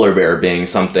the polar bear being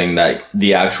something that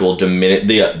the actual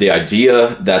the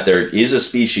idea that there is a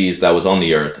species that was on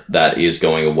the earth that is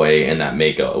going away and that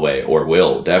may go away or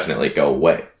will definitely go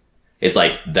away. It's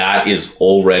like that's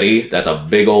a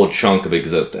big old chunk of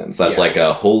existence. That's like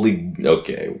a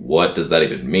okay, what does that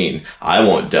even mean? I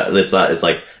won't die. It's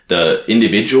like the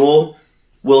individual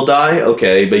will die,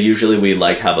 okay, but usually we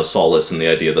like have a solace in the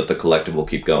idea that the collective will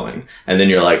keep going. And then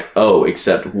you're like, oh,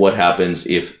 except what happens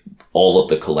if all of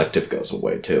the collective goes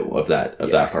away too, of that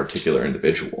particular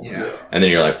individual. Yeah. And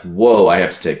then you're like, whoa, I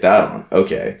have to take that on.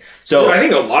 Okay. So I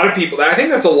think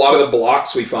that's a lot of the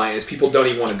blocks we find is people don't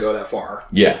even want to go that far.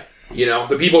 Yeah.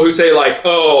 The people who say like,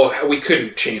 oh, we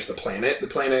couldn't change the planet. The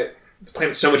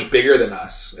planet's so much bigger than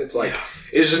us. It's like,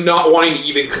 it's just not wanting to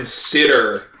even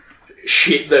consider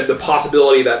the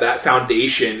possibility that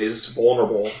foundation is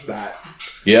vulnerable, that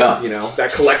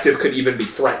that collective could even be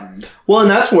threatened. Well, and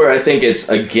that's where I think it's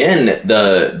again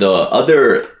the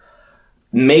other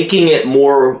making it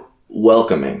more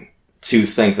welcoming to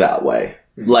think that way.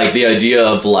 Mm-hmm. Like the idea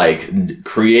of like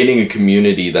creating a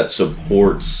community that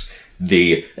supports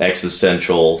the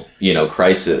existential,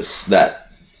 crisis that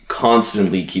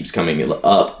constantly keeps coming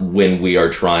up when we are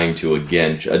trying to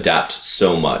again adapt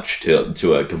so much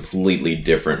to a completely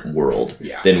different world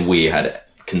than we had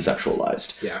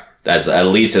conceptualized. Yeah. As at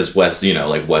least as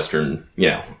Western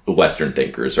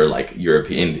thinkers or like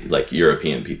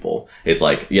European people. It's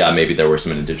like, maybe there were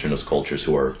some indigenous cultures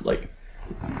who are like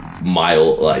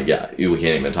we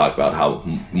can't even talk about how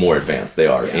more advanced they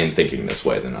are in thinking this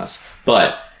way than us.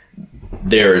 But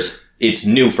it's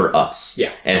new for us.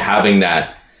 Yeah. And having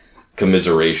that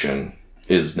commiseration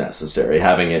is necessary.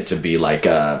 Having it to be like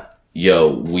yo,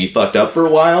 we fucked up for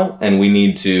a while, and we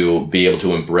need to be able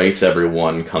to embrace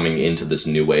everyone coming into this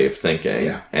new way of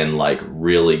thinking, and like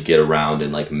really get around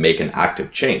and like make an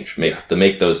active change,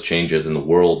 make those changes in the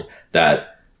world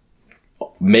that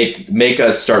make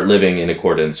us start living in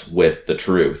accordance with the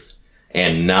truth,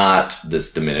 and not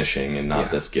this diminishing, and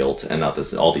not this guilt, and not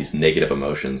this all these negative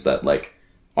emotions that like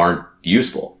aren't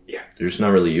useful. Yeah, they're just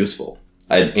not really useful.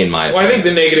 In my opinion. I think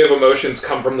the negative emotions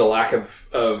come from the lack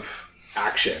of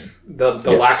action, the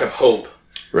lack of hope,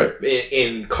 right,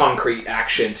 in concrete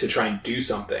action to try and do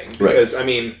something. Because I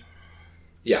mean,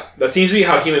 that seems to be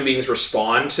how human beings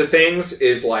respond to things.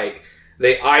 Is like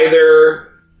they either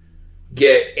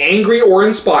get angry or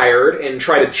inspired and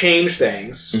try to change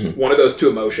things, one of those two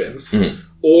emotions,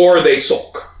 or they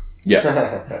sulk.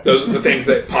 Yeah. Those are the things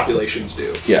that populations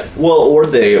do. Yeah. Well, or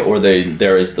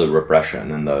there is the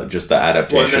repression and the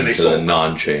adaptation to the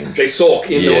non-change. They sulk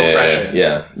in the repression.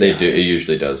 Yeah, they do. It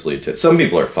usually does lead to, some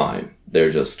people are fine. They're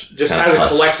just as a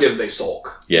collective, they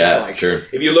sulk. Yeah, like, sure.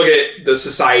 If you look at the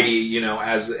society,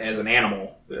 as an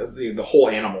animal, the whole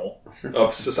animal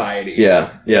of society.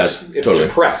 It's totally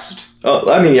depressed.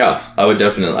 Oh, I mean, I would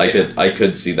definitely, I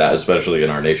could see that, especially in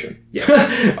our nation.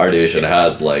 Yeah. Our nation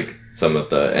has like some of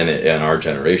the, and our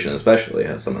generation especially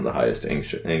has some of the highest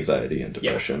anxiety and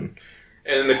depression.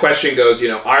 Yeah. And the question goes,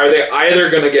 are they either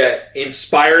going to get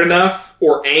inspired enough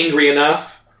or angry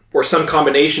enough or some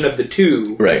combination of the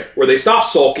two, right, where they stop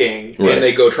sulking and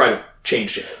they go try to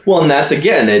change it? Well, and that's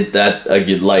again,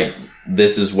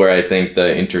 this is where I think the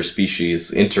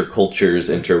interspecies,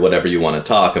 intercultures, whatever you want to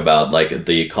talk about, like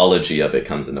the ecology of it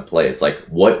comes into play. It's like,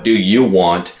 what do you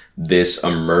want this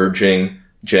emerging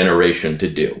generation to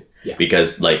do? Yeah.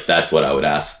 Because like, that's what I would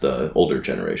ask the older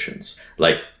generations.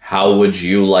 Like, how would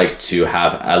you like to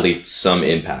have at least some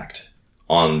impact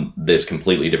on this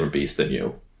completely different beast than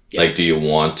you? Yeah. Like, do you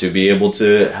want to be able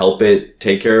to help it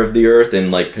take care of the earth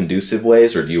in like conducive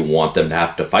ways, or do you want them to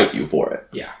have to fight you for it?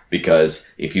 Yeah. Because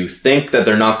if you think that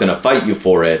they're not going to fight you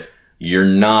for it, you're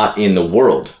not in the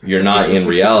world. You're not in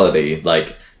reality.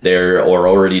 Like, there are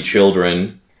already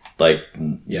children, like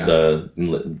the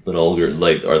little,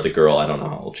 like, or the girl, I don't know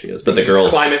how old she is, but the girl.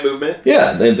 Climate movement?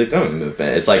 Yeah, the climate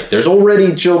movement. It's like, there's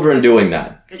already children doing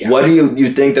that. Yeah. What do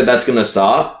you think that's going to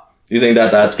stop? You think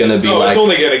that's going to be it's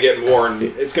only going to get more, and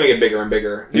it's going to get bigger and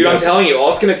bigger. Dude, I'm telling you, all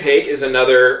it's going to take is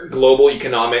another global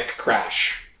economic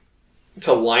crash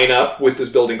to line up with this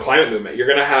building climate movement. You're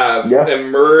going to have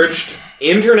emerged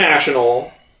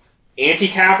international,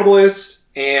 anti-capitalist,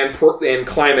 and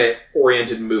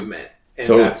climate-oriented movement. And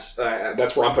that's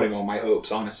where I'm putting all my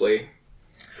hopes, honestly,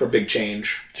 for big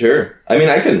change. Sure. I mean,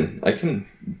 I can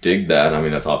dig that. I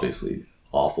mean, that's obviously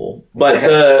awful. But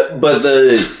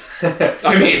the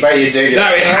I mean, but you dig it.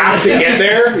 That it has to get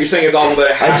there. You're saying it's awful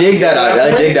that it has to get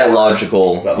there. I dig that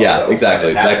logical. But yeah,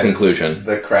 exactly. That conclusion.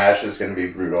 The crash is going to be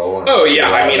brutal. Oh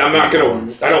yeah, I mean, I'm not going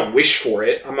to. I don't wish for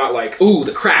it. I'm not like, ooh,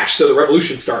 the crash, so the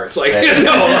revolution starts. Like,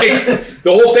 no, like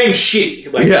the whole thing's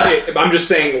shitty. Like, I'm just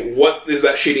saying, what is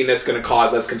that shittiness going to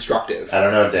cause? That's constructive. I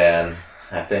don't know, Dan.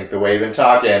 I think the way you've been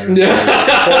talking. Show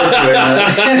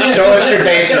us your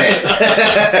basement.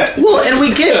 Well, and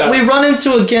we run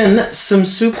into again some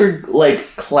super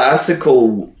like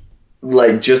classical,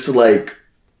 like just like,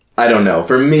 I don't know.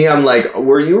 For me, I'm like,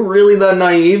 were you really that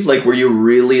naive? Like, were you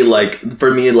really like?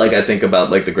 For me, like I think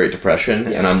about like the Great Depression,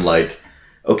 and I'm like,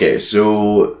 okay,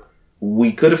 so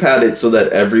we could have had it so that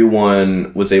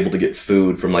everyone was able to get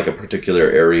food from like a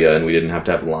particular area, and we didn't have to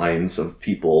have lines of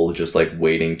people just like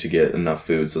waiting to get enough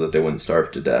food so that they wouldn't starve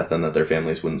to death and that their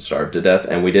families wouldn't starve to death.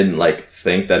 And we didn't like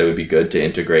think that it would be good to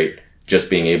integrate just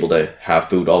being able to have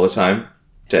food all the time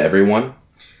to everyone.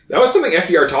 That was something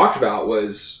FDR talked about,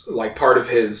 was like part of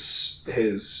his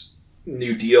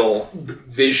New Deal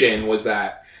vision was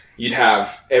that you'd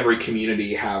have every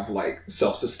community have like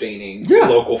self-sustaining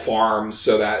local farms,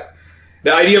 so that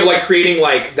the idea of like creating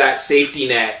like that safety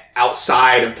net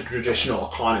outside of the traditional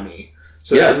economy,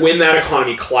 so that when that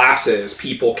economy collapses,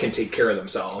 people can take care of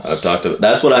themselves. I've talked about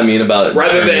that's what I mean about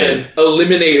rather than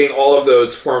eliminating all of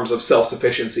those forms of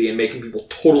self-sufficiency and making people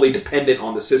totally dependent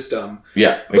on the system.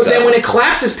 Yeah, exactly. But then when it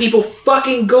collapses, people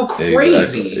fucking go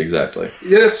crazy. Exactly.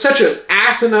 It's such an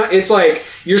asinine. It's like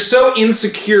you're so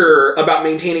insecure about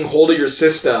maintaining hold of your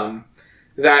system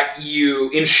that you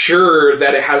ensure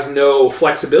that it has no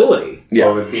flexibility. Yeah.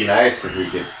 Well, it would be nice if we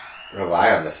could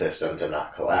rely on the system to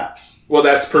not collapse. Well,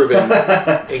 that's proven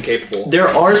incapable. There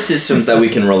are systems that we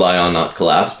can rely on not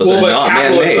collapse, but they're not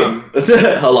man-made.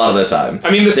 A lot of the time.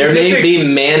 I mean, they may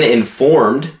be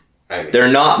man-informed.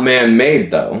 They're not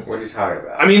man-made, though. What are you talking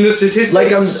about? I mean, the statistics,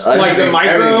 like the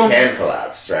micro... Everything can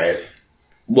collapse, right?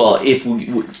 Well, if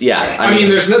we, yeah, I mean,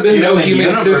 there's been no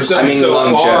human system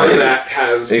so far that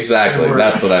has exactly.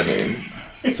 That's what I mean.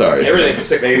 Sorry, everything's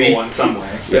cyclical in some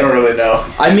way. We don't really know.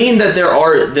 I mean that there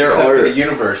are for the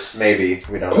universe. Maybe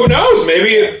we don't. Who knows?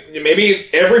 Maybe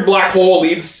every black hole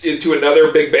leads into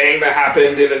another Big Bang that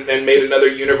happened and made another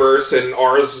universe, and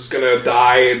ours is going to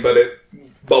die, but it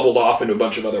bubbled off into a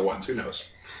bunch of other ones. Who knows?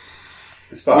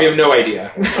 We have no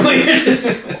idea.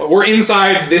 We're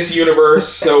inside this universe,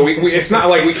 so it's not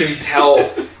like we can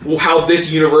tell how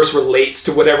this universe relates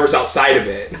to whatever's outside of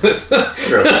it.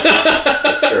 True.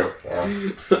 That's true.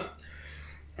 Yeah.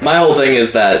 My whole thing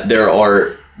is that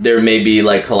there may be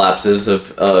like collapses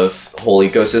of whole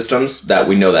ecosystems that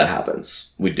we know that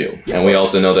happens. We do. Yeah, and we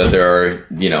also know that there are,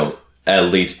 at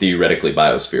least theoretically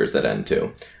biospheres that end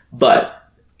too.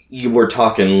 But we're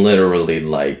talking literally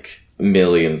like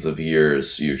millions of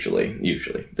years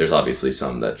usually. There's obviously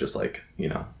some that just like,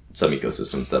 some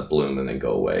ecosystems that bloom and then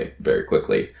go away very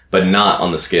quickly, but not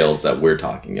on the scales that we're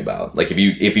talking about. Like if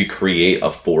you create a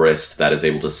forest that is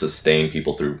able to sustain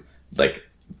people through like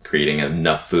creating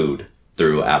enough food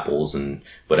through apples and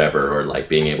whatever, or like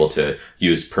being able to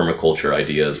use permaculture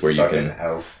ideas where you can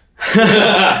elf.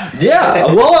 Yeah,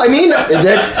 well, I mean,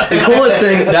 that's the coolest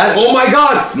thing. That's oh my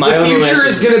god, the future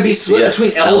is going to be split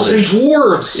between elves and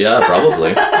dwarves. Yeah,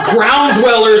 probably. Ground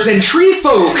dwellers and tree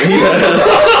folk.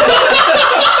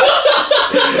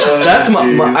 That's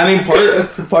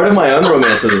part of my own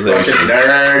romanticization.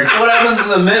 Nerd. What happens to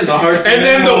the men? The hearts and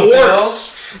then the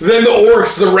orcs. Then the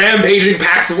orcs, the rampaging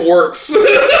packs of orcs.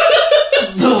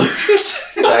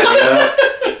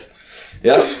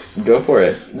 Yep, go for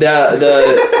it.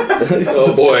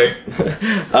 Oh boy.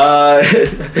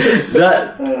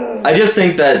 I just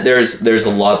think that there's a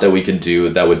lot that we can do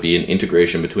that would be an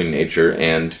integration between nature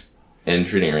and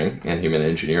engineering and human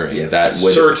engineering. Yes,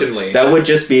 certainly. That would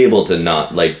just be able to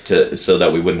not so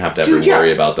that we wouldn't have to ever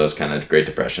worry about those kind of Great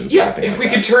Depressions. Yeah, if we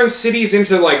could turn cities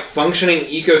into like functioning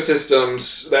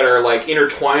ecosystems that are like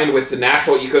intertwined with the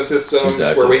natural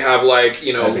ecosystems, where we have like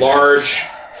large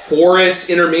forests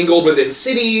intermingled within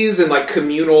cities and like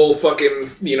communal fucking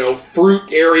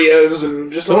fruit areas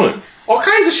and just all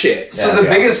kinds of shit. So the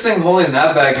biggest thing holding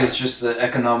that back is just the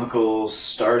economical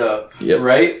startup,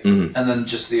 right? Mm-hmm. And then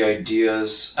just the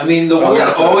ideas. I mean, the one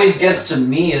that always gets to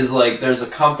me is like there's a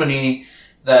company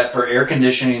that for air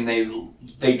conditioning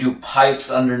they do pipes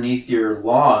underneath your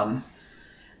lawn,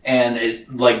 and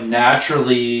it like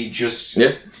naturally just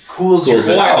cools your house.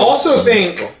 Well, I also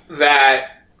think that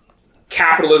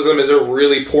capitalism is a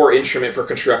really poor instrument for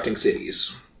constructing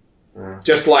cities.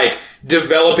 Just like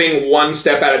developing one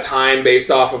step at a time based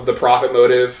off of the profit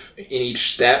motive in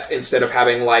each step instead of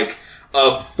having like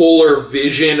a fuller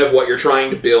vision of what you're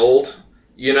trying to build.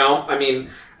 I mean,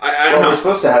 I don't know. We're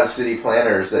supposed to have city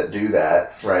planners that do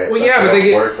that, right? Well, yeah, but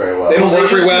they don't work very well. They don't work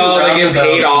very well. They get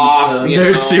paid off.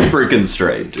 They're super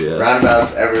constrained. Yeah.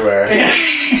 Roundabouts everywhere.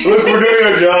 Look, we're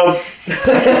doing our job.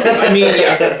 I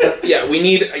mean, we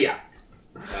need.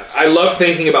 I love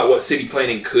thinking about what city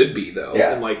planning could be, though,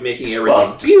 and like making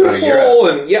everything beautiful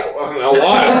and a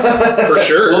lot for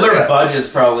sure. Well, their budget's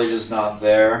probably just not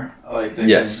there. Like, they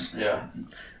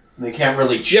they can't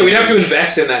really. Change. Yeah, we'd have to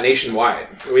invest in that nationwide.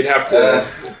 We'd have to.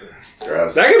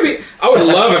 Gross. That could be. I would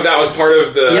love if that was part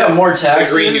of the more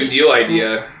taxes. The Green New Deal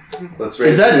idea.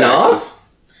 Is that not?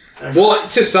 Well,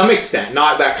 to some extent,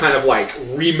 not that kind of like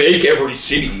remake every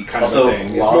city kind of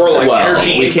thing. It's more like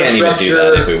energy we can't even do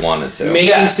that if we wanted to.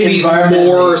 Making cities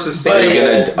more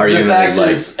sustainable. Are you gonna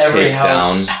like take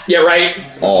down? Yeah, right.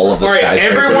 All of the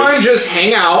skyscrapers? Everyone just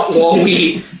hang out while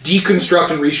we deconstruct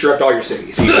and reconstruct all your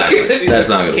cities. Exactly. That's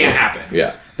not gonna can't happen.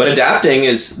 Yeah, but adapting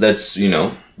that's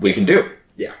we can do.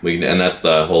 Yeah, and that's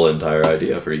the whole entire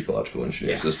idea for ecological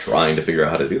engineers is trying to figure out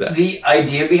how to do that. The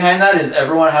idea behind that is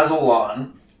everyone has a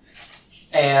lawn.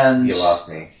 And you lost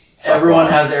me. Everyone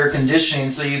has air conditioning,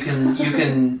 so you can,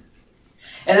 and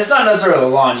it's not necessarily a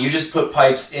lawn. You just put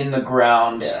pipes in the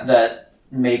ground that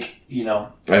make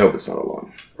I hope it's not a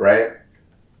lawn, right?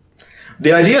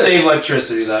 The idea save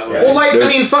electricity that way.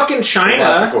 Well, fucking China.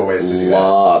 Lots of cool ways to do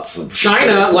lots of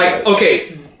China. Like,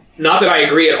 okay, not that I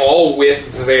agree at all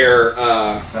with their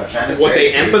what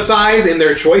they emphasize in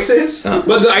their choices, but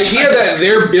the idea that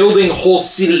they're building whole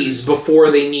cities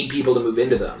before they need people to move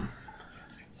into them.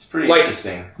 Pretty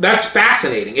interesting. That's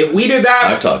fascinating. If we did that,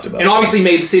 I've talked about and obviously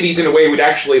made cities in a way we'd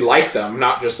actually like them,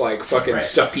 not just like fucking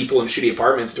stuff people in shitty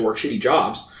apartments to work shitty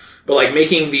jobs, but like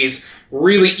making these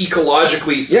really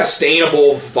ecologically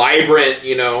sustainable, vibrant,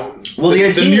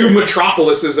 the new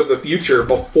metropolises of the future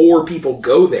before people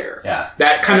go there. Yeah,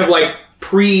 that kind of like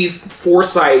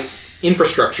pre-foresight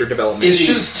infrastructure development. It's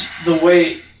just the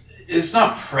way. It's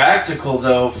not practical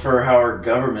though for how our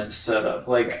government's set up.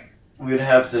 Like we'd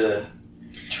have to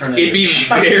turn it.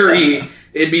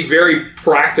 It'd be very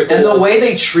practical. And the way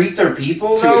they treat their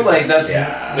people though, like that's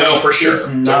no, for sure.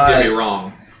 Don't get me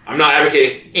wrong. I'm not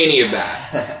advocating any of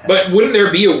that. But wouldn't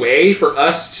there be a way for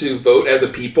us to vote as a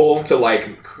people to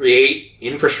like create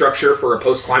infrastructure for a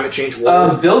post-climate change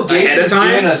world? Bill Gates is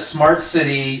doing a smart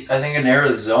city, I think in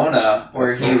Arizona,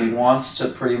 where he wants to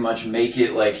pretty much make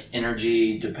it like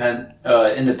energy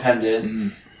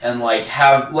independent and like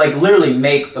have like literally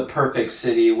make the perfect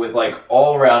city with like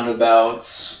all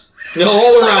roundabouts.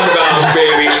 All around the bounds,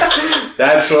 baby.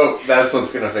 That's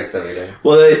what's gonna fix everything.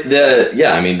 Well,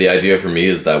 the idea for me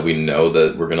is that we know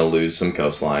that we're gonna lose some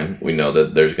coastline. We know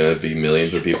that there's gonna be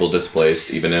millions of people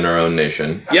displaced, even in our own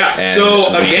nation. Yeah. And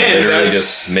so we again, can literally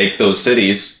just make those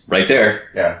cities right there.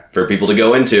 Yeah. For people to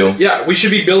go into. Yeah, we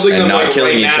should be building and them not like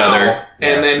killing right each now, other.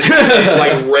 and then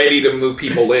like ready to move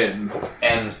people in.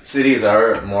 And cities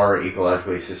are more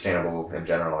ecologically sustainable in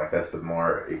general. Like that's the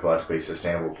more ecologically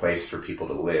sustainable place for people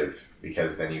to live,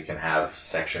 because then you can have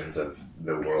sections of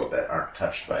the world that aren't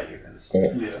touched by humans.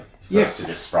 Yeah. As opposed to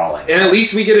just sprawling. And at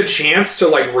least we get a chance to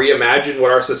like reimagine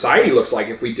what our society looks like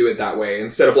if we do it that way.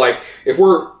 Instead of like, if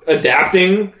we're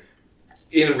adapting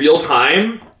in real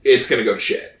time, it's going to go to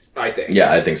shit. I think.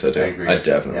 Yeah, I think so too. I agree. I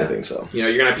definitely think so. You know,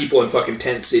 you're gonna have people in fucking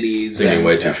tent cities. Thinking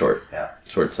way too short. Yeah.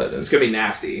 Short-sighted. It's gonna be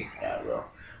nasty. Yeah, it will.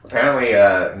 Apparently,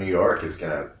 New York is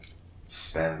gonna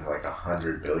spend like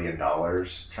 $100 billion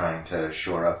trying to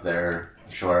shore up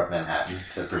Manhattan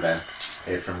to prevent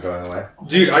it from going away.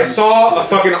 Dude, I saw a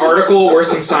fucking article where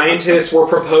some scientists were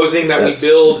proposing that we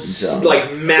build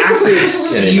like massive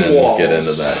seawalls. Get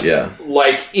into that, yeah.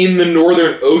 Like in the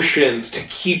northern oceans to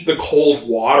keep the cold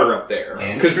water up there.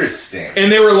 Interesting.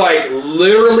 And they were like,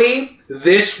 literally,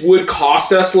 this would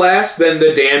cost us less than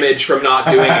the damage from not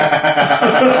doing it.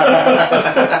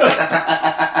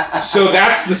 So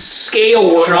that's the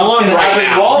scale we're on right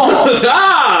now.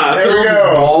 There we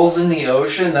go. Walls in the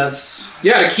ocean. That's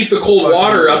to keep the cold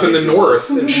water up in the north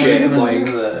and shit.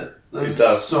 Like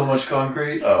that's so much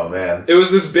concrete. Oh man! It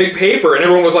was this big paper, and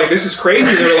everyone was like, "This is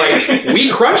crazy." They were like, "We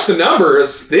crunched the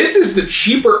numbers. This is the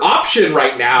cheaper option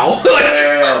right now,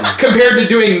 compared to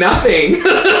doing nothing."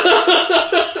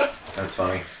 That's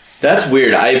funny. That's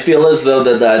weird. I feel as though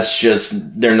that's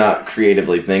just, they're not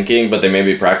creatively thinking, but they may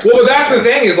be practical. Well, but that's the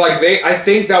thing, is like I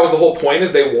think that was the whole point,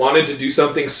 is they wanted to do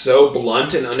something so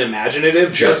blunt and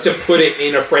unimaginative just to put it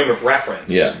in a frame of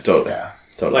reference. Yeah, totally. Yeah.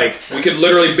 Totally. Like, we could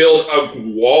literally build a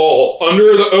wall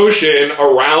under the ocean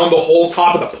around the whole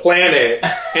top of the planet,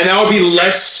 and that would be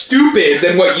less stupid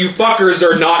than what you fuckers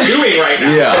are not doing right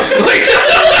now. Yeah.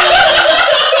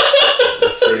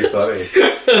 That's pretty funny.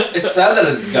 It's sad that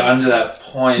it's gotten to that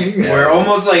point where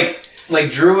almost like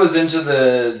Drew was into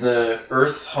the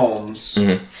Earth homes,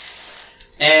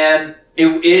 and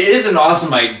it is an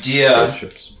awesome idea,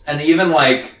 and even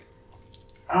like,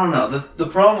 I don't know, the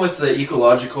problem with the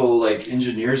ecological like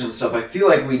engineers and stuff, I feel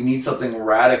like we need something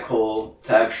radical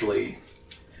to actually,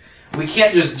 we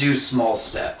can't just do small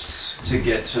steps to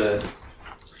get to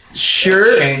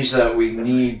change that we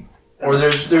need, or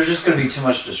there's just going to be too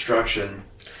much destruction.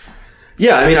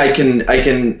 Yeah, I mean, I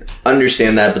can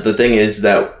understand that, but the thing is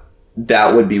that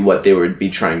would be what they would be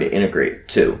trying to integrate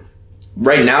too.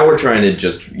 Right now, we're trying to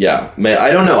just, I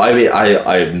don't know. I mean,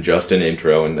 I'm just an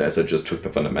intro, and as I just took the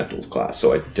fundamentals class,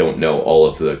 so I don't know all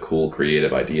of the cool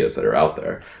creative ideas that are out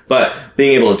there. But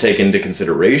being able to take into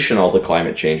consideration all the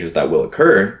climate changes that will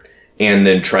occur, and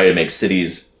then try to make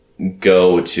cities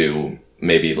go to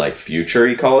maybe like future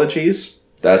ecologies,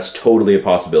 that's totally a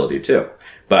possibility too.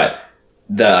 But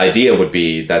the idea would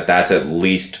be that that's at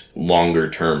least longer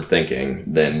term thinking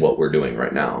than what we're doing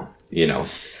right now. You know,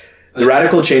 the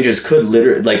radical changes could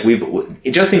literally, like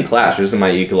just in class, just in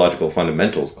my ecological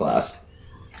fundamentals class,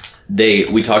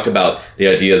 we talked about the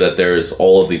idea that there's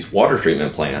all of these water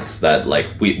treatment plants that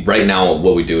right now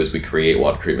what we do is we create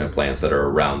water treatment plants that are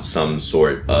around some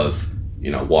sort of,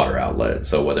 water outlet.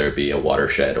 So whether it be a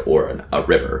watershed or a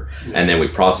river, and then we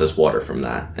process water from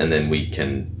that, and then we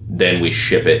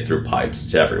ship it through pipes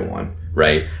to everyone,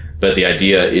 right? But the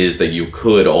idea is that you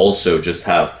could also just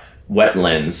have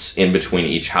wetlands in between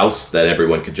each house that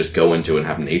everyone could just go into and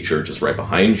have nature just right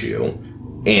behind you,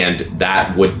 and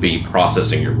that would be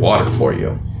processing your water for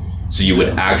you. So you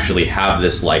would actually have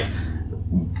this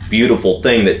beautiful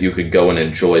thing that you could go and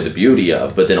enjoy the beauty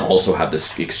of, but then also have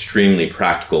this extremely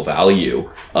practical value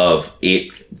of it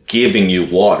giving you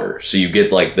water. So you get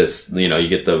this, you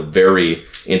get the very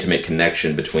intimate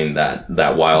connection between that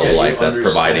wildlife that's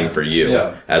providing for you,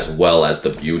 as well as the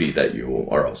beauty that you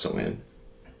are also in.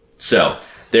 So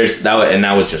there's that, and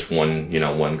that was just one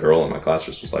girl in my class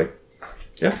just was like,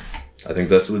 yeah, I think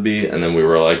this would be, and then we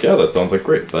were like, yeah, that sounds like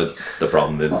great. But the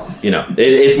problem is,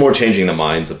 it's more changing the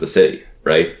minds of the city,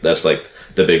 right? That's like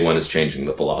the big one is changing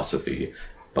the philosophy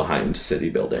behind city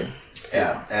building.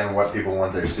 Yeah, and what people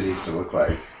want their cities to look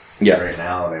like. Yeah. Right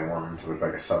now, they want them to look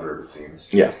like a suburb, it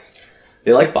seems. Yeah.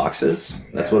 They like boxes.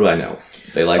 That's what I know.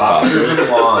 They like boxes. And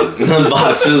lawns.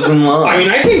 Boxes and lawns. I mean,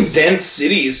 I think dense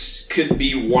cities could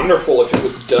be wonderful if it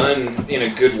was done in a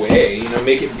good way.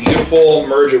 Make it beautiful,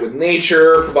 merge it with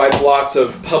nature, provides lots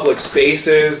of public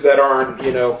spaces that aren't,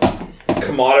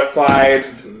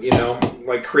 commodified,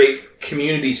 like create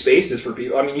community spaces for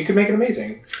people. I mean, you could make it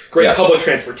amazing. Great public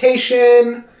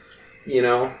transportation,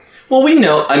 Well, we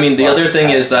know. I mean, the other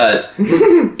thing is that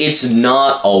it's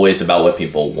not always about what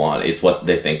people want. It's what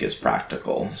they think is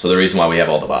practical. So the reason why we have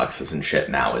all the boxes and shit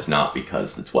now is not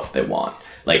because it's what they want.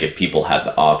 Like, if people had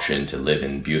the option to live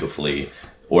in beautifully,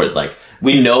 or like,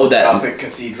 we know that... Gothic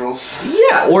cathedrals.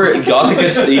 Yeah, or Gothic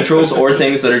cathedrals, or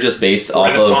things that are just based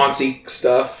off of... Renaissance-y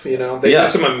stuff, They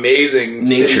did some amazing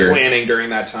city planning during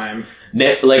that time.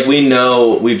 Like, we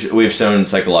know, we've shown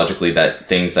psychologically that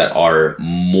things that are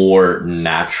more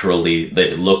naturally,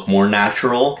 that look more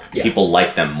natural, people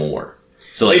like them more.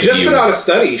 So like, they just put out a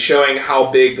study showing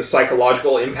how big the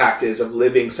psychological impact is of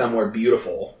living somewhere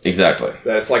beautiful. Exactly.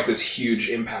 That it's like this huge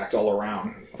impact all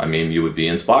around. I mean, you would be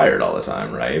inspired all the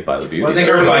time, right? By the beauty. Well, I think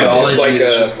our biology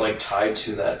is just like tied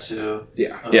to that too.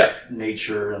 Yeah.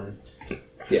 Nature and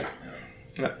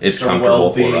it's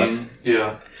comfortable for us.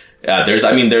 Yeah. Yeah,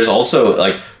 there's also,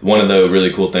 like, one of the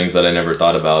really cool things that I never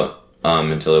thought about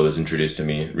until it was introduced to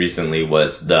me recently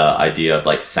was the idea of,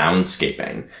 like,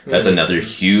 soundscaping. That's another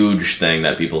huge thing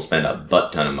that people spend a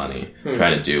butt ton of money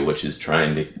trying to do, which is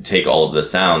trying to take all of the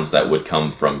sounds that would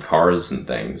come from cars and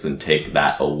things and take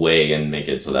that away and make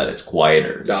it so that it's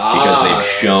quieter. Because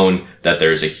they've shown that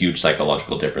there's a huge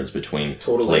psychological difference between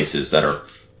places that are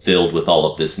filled with all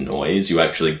of this noise. You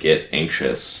actually get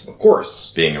anxious, of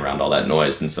course, being around all that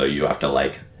noise, and so you have to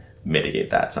like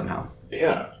mitigate that somehow.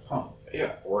 Yeah.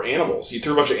 Yeah, or animals. You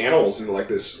threw a bunch of animals into like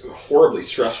this horribly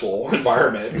stressful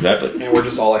environment. Exactly. And we're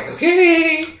just all like,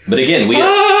 okay. But again,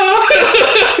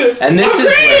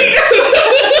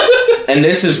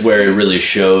 this is where it really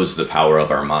shows the power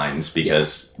of our minds,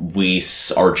 because we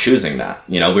are choosing that.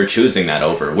 We're choosing that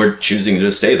over. We're choosing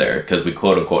to stay there because we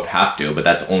quote unquote have to, but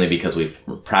that's only because we've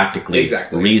practically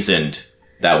reasoned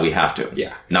that we have to.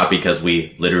 Yeah. Not because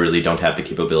we literally don't have the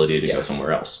capability to go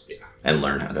somewhere else and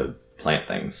learn how to plant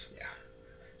things. Yeah.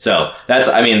 So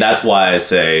that's why I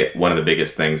say one of the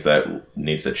biggest things that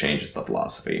needs to change is the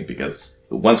philosophy, because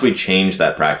once we change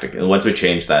that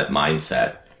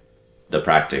mindset, the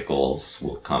practicals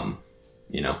will come,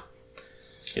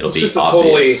 It'll be just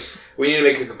obvious. We need to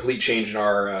make a complete change in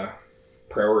our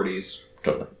priorities.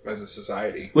 Totally. As a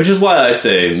society. Which is why I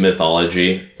say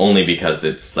mythology, only because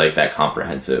it's like that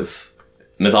comprehensive.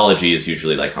 Mythology is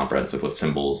usually like comprehensive with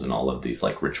symbols and all of these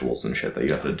like rituals and shit that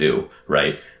you have to do,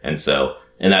 right? And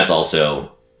that's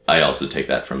also, I also take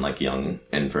that from like Jung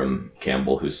and from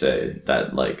Campbell, who say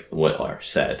that like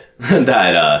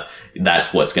that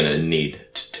that's what's going to need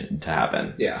to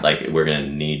happen. Yeah. Like we're going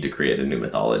to need to create a new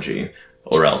mythology,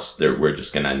 or else we're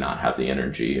just going to not have the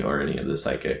energy or any of the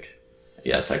psychic.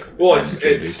 Well,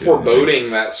 it's foreboding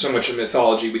that so much of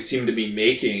mythology we seem to be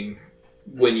making,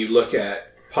 when you look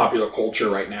at popular culture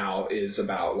right now, is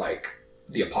about like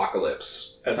the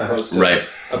apocalypse as opposed to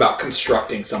about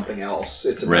constructing something else.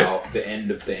 It's about the end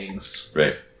of things.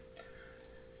 Right.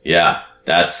 Yeah,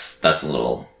 that's a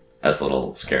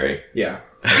little scary. Yeah.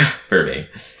 For me.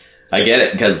 I get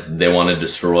it, because they want to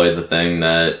destroy the thing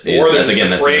that is, or they're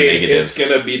just afraid it's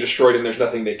going to be destroyed and there's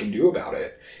nothing they can do about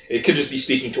it. It could just be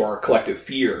speaking to our collective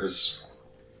fears.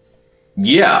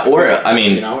 Yeah, or, I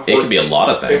mean, it could be a lot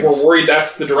of things. If we're worried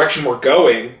that's the direction we're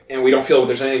going, and we don't feel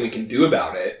there's anything we can do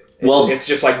about it, it's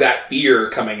just like that fear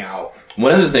coming out.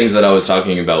 One of the things that I was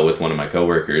talking about with one of my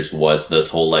coworkers was this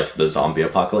whole, like, the zombie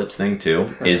apocalypse thing,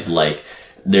 too, is, like,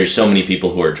 there's so many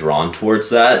people who are drawn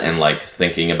towards that, and, like,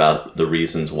 thinking about the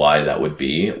reasons why that would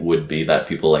be that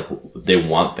people, like, they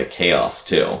want the chaos,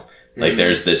 too. Like,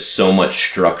 there's this so much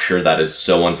structure that is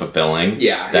so unfulfilling.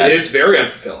 Yeah, it is very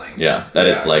unfulfilling. Yeah,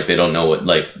 it's like, they don't know what,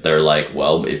 like, they're like,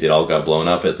 well, if it all got blown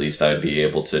up, at least I'd be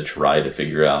able to try to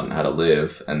figure out how to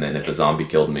live. And then if a zombie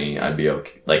killed me, I'd be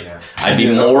okay. Like, I'd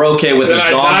be more okay with a zombie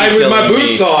killing me. I'd die with my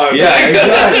boots on. Yeah,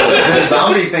 exactly. The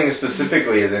zombie thing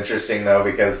specifically is interesting, though,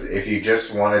 because if you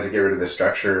just wanted to get rid of the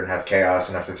structure and have chaos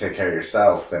and have to take care of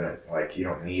yourself, then, you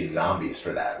don't need zombies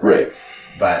for that, right?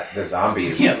 But the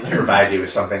zombies provide you with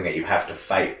something that you have to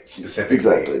fight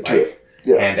specifically. Exactly.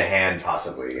 hand to hand,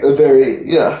 possibly. A very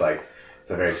It's like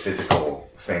it's a very physical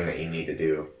thing that you need to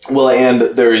do. Well, and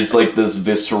there is like this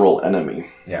visceral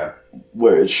enemy. Yeah.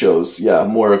 Where it shows,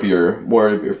 more of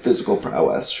your physical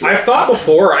prowess. Sure. I've thought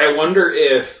before. I wonder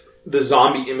if the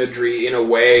zombie imagery, in a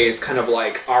way, is kind of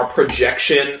like our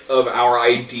projection of our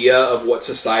idea of what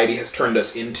society has turned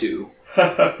us into.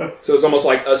 So it's almost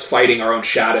like us fighting our own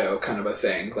shadow, kind of a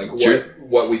thing. Like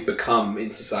what we've become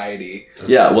in society.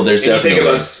 Yeah, well, there's definitely. You think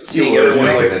of us seeing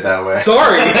everyone like it that way.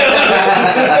 Sorry,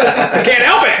 I can't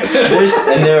help it.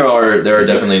 And there are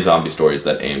definitely zombie stories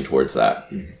that aim towards that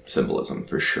symbolism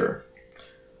for sure.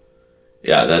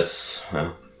 Yeah, it's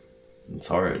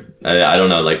hard. I don't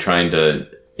know, like trying to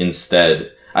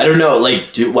instead. I don't know,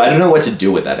 like I don't know what to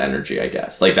do with that energy. I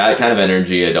guess like that kind of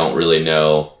energy. I don't really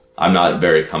know. I'm not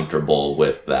very comfortable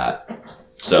with that.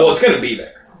 So well, it's going to be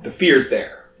there. The fear's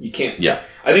there. You can't. Yeah.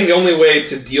 I think the only way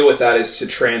to deal with that is to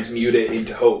transmute it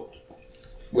into hope.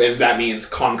 When that means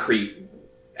concrete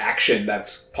action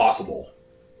that's possible.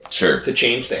 Sure. To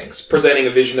change things, presenting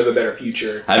a vision of a better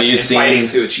future. Have you seen fighting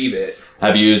to achieve it?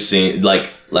 Have you seen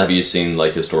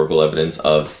historical evidence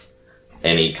of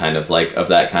any kind of of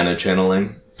that kind of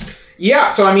channeling? Yeah.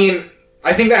 So I mean,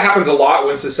 I think that happens a lot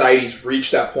when societies reach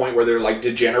that point where they're like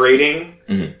degenerating.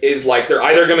 Mm-hmm. Is like they're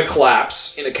either going to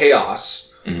collapse in a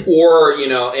chaos, mm-hmm. or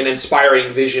an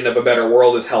inspiring vision of a better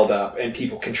world is held up, and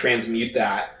people can transmute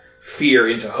that fear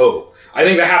into hope. I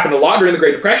think that happened a lot during the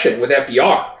Great Depression with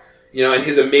FDR. In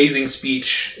his amazing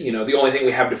speech, the only thing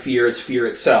we have to fear is fear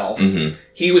itself. Mm-hmm.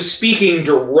 He was speaking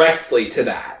directly to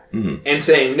that mm-hmm. and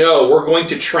saying, no, we're going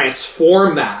to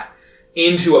transform that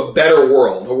into a better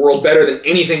world, a world better than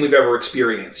anything we've ever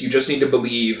experienced. You just need to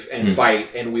believe and fight,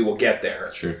 and we will get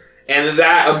there. Sure. And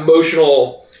that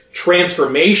emotional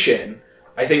transformation,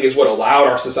 I think, is what allowed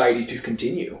our society to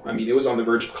continue. I mean, it was on the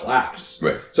verge of collapse.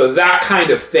 Right. So that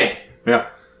kind of thing. Yeah.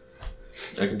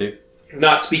 I can do.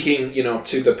 Not speaking,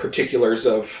 to the particulars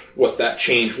of what that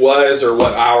change was or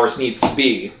what ours needs to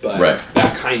be, but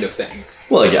that kind of thing.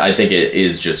 Well, I think it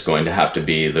is just going to have to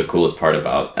be the coolest part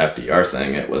about FDR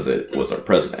saying it was our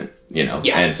president, Yeah.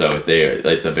 And so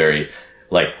it's a very,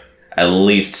 at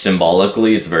least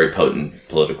symbolically, it's a very potent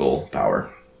political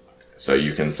power. So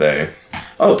you can say,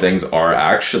 oh, things are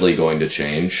actually going to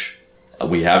change.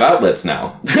 We have outlets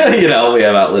now. We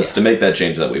have outlets to make that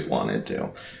change that we've wanted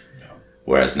to.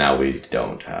 Whereas now we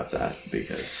don't have that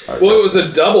because... it was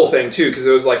a double thing, too, because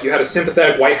it was like you had a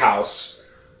sympathetic White House,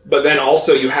 but then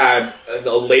also you had a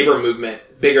labor movement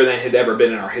bigger than it had ever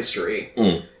been in our history.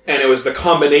 Mm. And it was the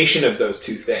combination of those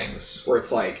two things, where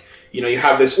it's like, you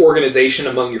have this organization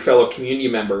among your fellow community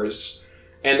members,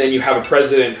 and then you have a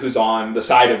president who's on the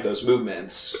side of those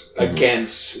movements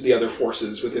against the other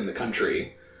forces within the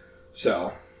country.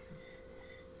 So...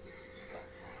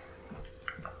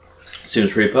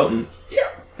 Seems pretty potent.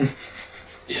 Yeah.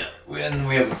 Yeah. When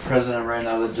we have a president right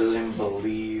now that doesn't even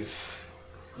believe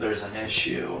there's an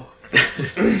issue.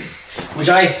 Which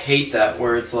I hate that,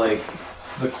 where it's like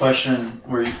the question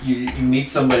where you meet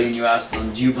somebody and you ask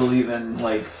them, do you believe in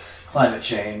climate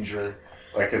change or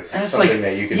it's something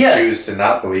that you can choose to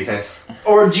not believe in.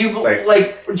 Or do you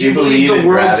do you believe the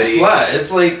world's gravity? Flat?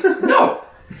 It's like no.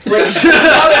 It's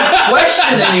not a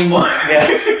question anymore.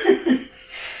 Yeah.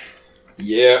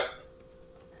 Yeah.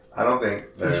 I don't think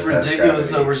it's ridiculous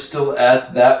that we're still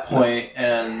at that point,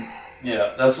 and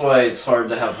that's why it's hard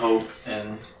to have hope.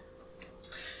 And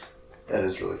that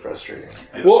is really frustrating.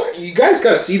 Well, you guys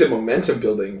got to see the momentum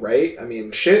building, right? I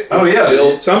mean, shit.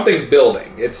 Something's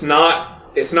building. It's not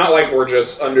like we're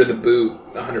just under the boot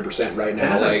 100% right now. It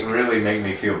doesn't really make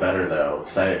me feel better though,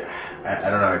 because I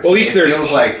don't know. Well, at least there's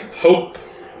hope.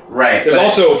 Right. There's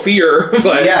also fear,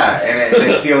 but and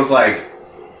it feels like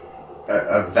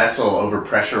a vessel over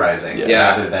pressurizing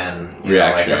rather than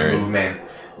like a movement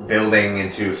building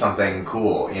into something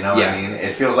cool. What I mean?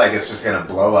 It feels like it's just going to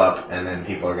blow up, and then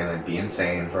people are going to be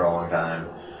insane for a long time.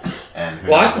 And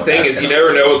that's the thing is you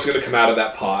never know what's going to come out of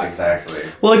that pot. Exactly.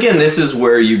 Well, again, this is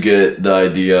where you get the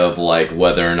idea of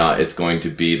whether or not it's going to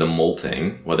be the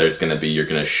molting, whether it's going to be you're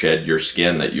going to shed your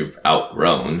skin that you've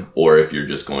outgrown, or if you're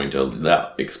just going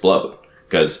to explode.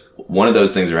 Because one of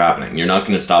those things are happening. You're not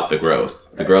going to stop the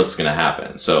growth. The growth is going to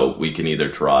happen. So we can either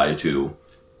try to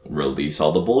release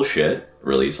all the bullshit,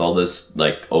 release all this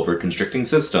over-constricting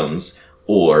systems,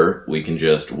 or we can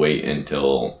just wait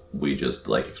until we just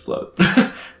explode.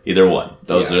 Either one.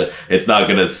 It's not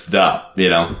going to stop,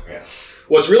 Yeah.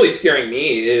 What's really scaring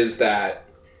me is that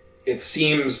it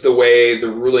seems the way the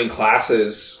ruling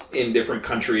classes in different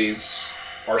countries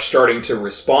are starting to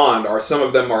respond, or some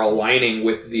of them are aligning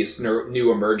with this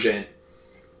new emergent,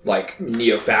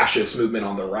 neo-fascist movement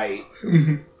on the right.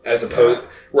 Mm-hmm. as opposed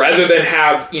rather than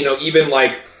have even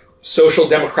like social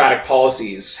democratic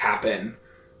policies happen.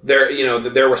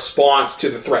 Their response to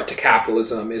the threat to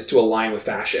capitalism is to align with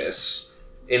fascists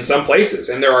in some places,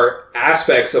 and there are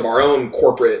aspects of our own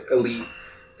corporate elite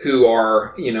who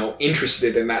are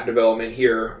interested in that development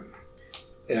here.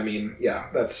 I mean, yeah,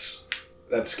 that's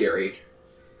scary.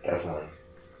 Definitely.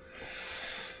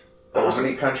 How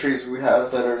many countries we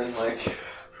have that are in like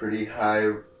pretty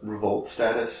high revolt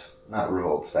status? Not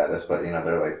revolt status, but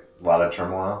they're like a lot of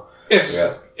turmoil.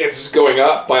 It's going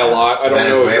up by a lot. I don't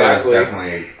know exactly.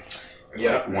 Definitely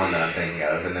one that I'm thinking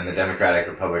of, and then the Democratic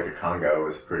Republic of Congo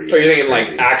was pretty. Are you thinking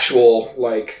crazy. like actual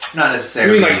like? Not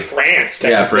necessarily. You mean like France?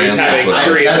 Yeah, France. Having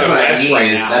serious unrest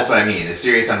right now. That's what I mean. It's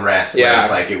serious unrest. Where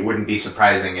it's like it wouldn't be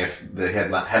surprising if the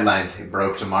headlines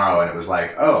broke tomorrow and it was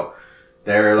like, oh,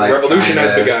 they're like revolution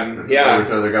has begun. Yeah,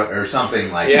 overthrow their government or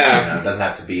something like. Yeah, it doesn't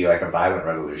have to be like a violent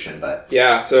revolution, but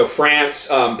yeah. So France,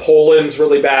 Poland's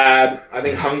really bad. I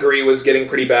think Hungary was getting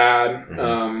pretty bad.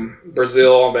 Mm-hmm.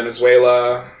 Brazil,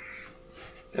 Venezuela.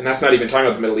 And that's not even talking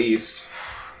about the Middle East.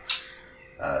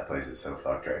 That place is so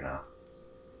fucked right now.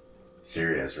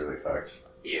 Syria's really fucked.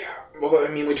 Yeah. Well, I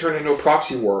mean, we turned into a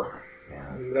proxy war.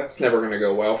 Yeah. That's never going to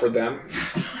go well for them.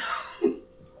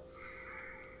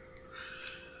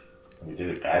 We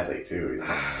did it badly, too.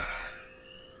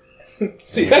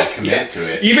 See, that's commit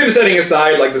to it. Even setting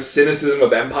aside like the cynicism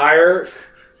of empire,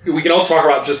 we can also talk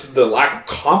about just the lack of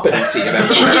competency of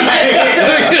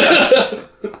empire.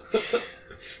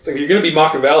 It's like, if you're going to be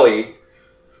Machiavelli,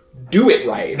 do it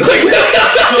right. Commit to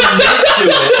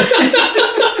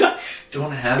it.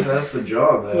 Don't half-ass the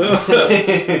job, man.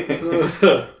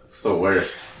 It's the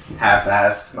worst.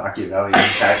 Half-assed Machiavellian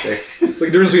tactics. It's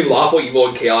like the difference between lawful evil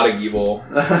and chaotic evil.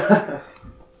 At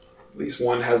least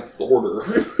one has order.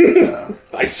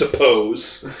 I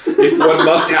suppose. If one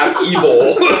must have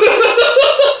evil.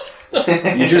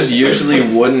 You just usually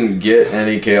wouldn't get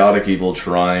any chaotic evil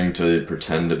trying to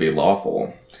pretend to be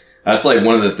lawful. That's like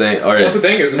one of the things. That's the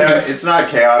thing is, it's not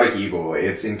chaotic evil.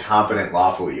 It's incompetent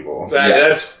lawful evil.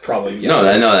 That's probably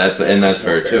that's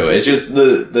fair too. It's just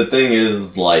the thing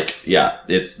is like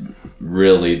it's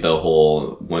really the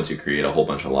whole once you create a whole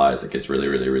bunch of lies, it gets really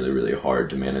really really really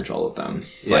hard to manage all of them.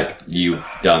 It's like you've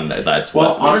done that. That's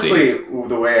what honestly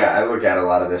the way I look at a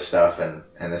lot of this stuff, and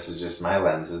this is just my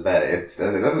lens, is that it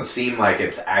doesn't seem like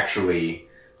it's actually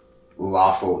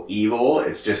lawful evil.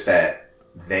 It's just that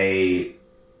they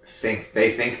think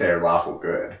they're lawful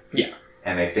good. Yeah.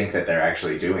 And they think that they're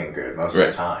actually doing good most of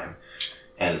the time.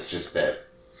 And it's just that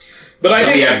but I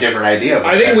think we have a different idea.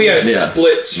 I think we have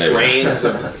split strains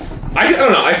of I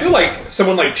don't know. I feel like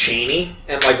someone like Cheney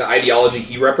and like the ideology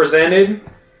he represented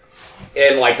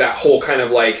and like that whole kind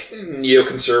of like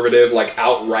neoconservative, like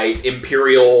outright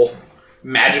imperial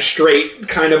magistrate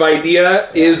kind of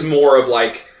idea is more of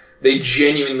like they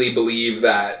genuinely believe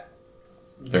that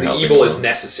the evil is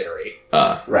necessary.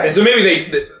 Right. And so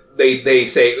maybe they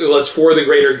say, well, it's for the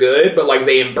greater good, but like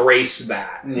they embrace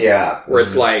that. Yeah. Where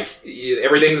it's like,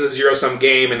 everything's a zero-sum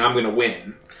game and I'm going to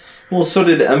win. Well, so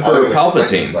did Emperor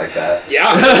Palpatine. Like that.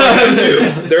 Yeah, they're like that too.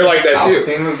 They're like that too.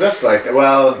 Palpatine was just like,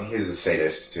 well, he's a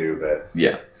sadist too, but...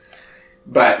 Yeah.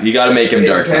 But you got to make him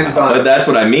dark somehow. But that's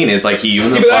what I mean. Is like he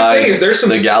unified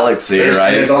the galaxy,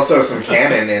 right? There's also some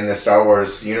canon in the Star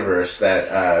Wars universe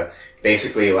that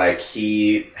basically, like,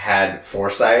 he had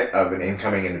foresight of an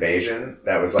incoming invasion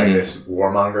that was like this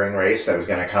warmongering race that was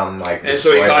going to come, like, and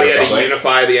so he thought he had to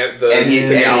unify the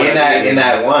galaxy. In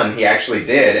that one, he actually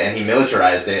did, and he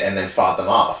militarized it and then fought them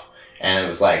off. And it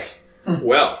was like,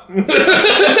 well,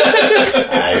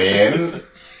 I mean.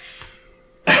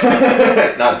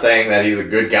 Not saying that he's a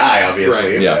good guy,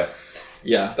 obviously. Right. Yeah.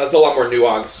 Yeah, that's a lot more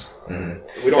nuance.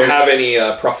 Mm-hmm. We don't have any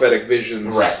prophetic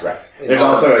visions. Right. There's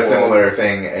also a similar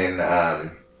thing in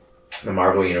the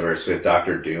Marvel universe with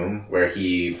Doctor Doom, where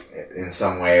he, in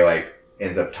some way, like,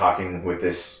 ends up talking with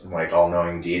this, like,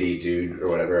 all-knowing deity dude or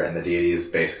whatever, and the deity is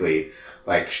basically,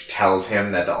 like, tells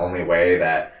him that the only way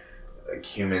that, like,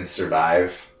 humans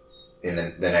survive in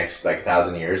the next, like,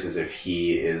 1,000 years is if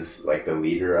he is, like, the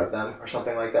leader of them or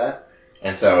something like that.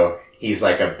 And so he's,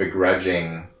 like, a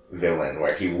begrudging villain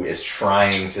where he is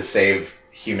trying to save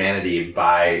humanity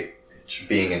by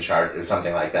being in charge or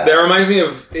something like that. That reminds me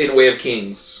of in Way of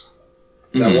Kings.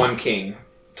 That one king.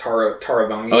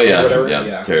 Taravangi. Oh, yeah. Or whatever.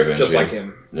 Yeah. Just like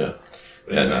him. Yeah.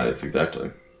 Yeah, no, it's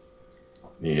exactly.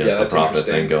 He has the prophet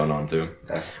thing going on, too.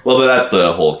 Yeah. Well, but that's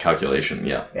the whole calculation,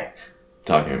 yeah.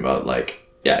 Talking about, like,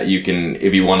 yeah, you can,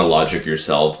 if you want to logic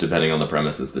yourself, depending on the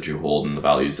premises that you hold and the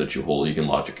values that you hold, you can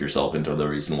logic yourself into the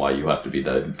reason why you have to be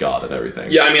the god of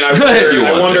everything. Yeah, I mean, I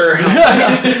wonder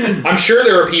I'm sure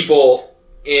there are people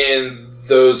in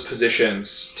those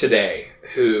positions today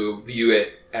who view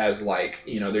it as like,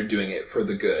 they're doing it for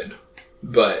the good.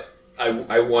 But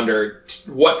I wonder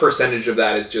what percentage of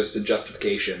that is just a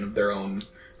justification of their own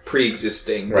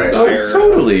pre-existing desire. Oh, it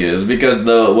totally is, because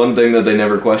the one thing that they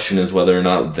never question is whether or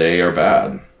not they are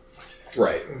bad.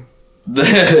 Right.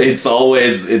 It's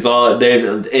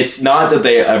not that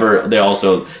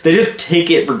they just take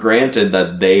it for granted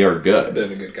that they are good. They're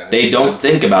the good guys. They don't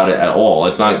think about it at all.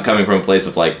 It's not coming from a place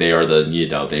of like they are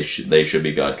they should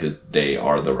be God because they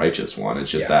are the righteous one.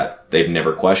 It's just that they've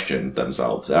never questioned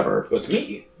themselves ever. What's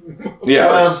me? Yeah.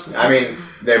 Well, I mean,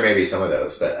 there may be some of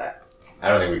those, but I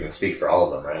don't think we can speak for all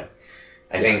of them, right?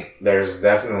 I think there's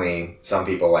definitely some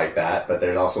people like that, but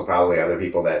there's also probably other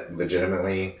people that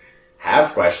legitimately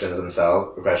have questioned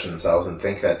themselves and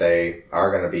think that they are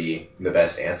going to be the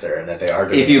best answer and that they are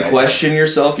doing if you question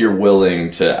yourself, you're willing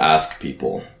to ask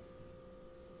people.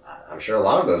 I'm sure a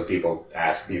lot of those people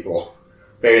ask people.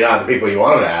 Maybe not the people you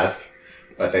want them to ask,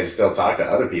 but they still talk to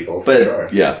other people, for sure.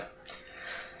 Yeah.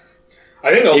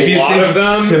 I think a lot of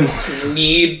them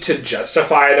need to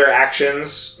justify their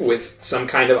actions with some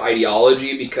kind of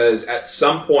ideology, because at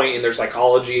some point in their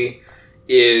psychology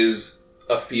is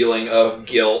a feeling of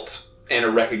guilt and a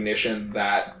recognition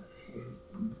that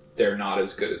they're not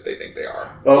as good as they think they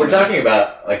are. Well, we're talking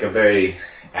about like a very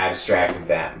abstract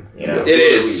them, It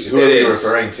is. Who are we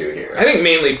referring to here? I think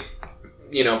mainly,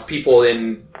 people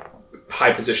in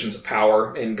high positions of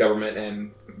power in government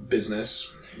and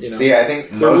business. See, I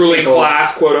think the ruling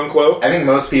class, quote unquote. I think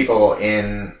most people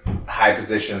in high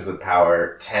positions of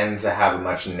power tend to have a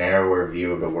much narrower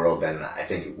view of the world than I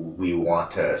think we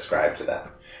want to ascribe to them.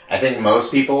 I think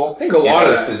most people in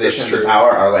those positions of power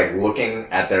are like looking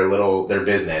at their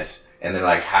business and they're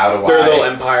like, their little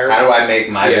empire. How do I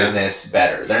make my business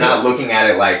better? They're not looking at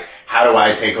it like, how do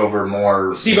I take over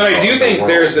more? See, but I do think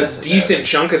there's a decent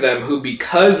chunk of them who,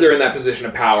 because they're in that position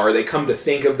of power, they come to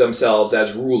think of themselves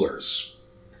as rulers.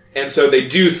 And so they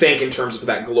do think in terms of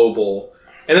that global,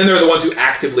 and then they're the ones who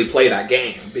actively play that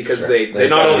game because they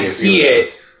not only see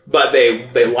it, but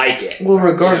they like it. Well,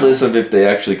 regardless of if they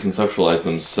actually conceptualize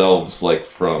themselves like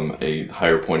from a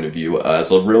higher point of view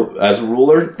as a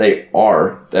ruler, they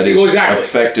are. That is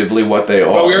effectively what they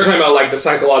are. But we are talking about like the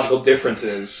psychological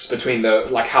differences between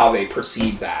how they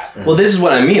perceive that. Well, this is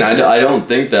what I mean. I don't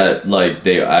think that like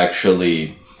they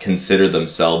actually consider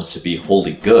themselves to be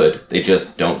wholly good. They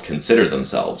just don't consider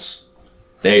themselves.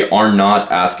 They are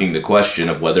not asking the question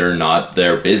of whether or not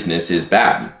their business is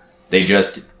bad. They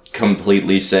just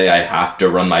completely say, I have to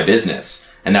run my business.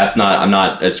 And I'm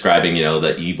not ascribing,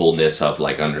 the evilness of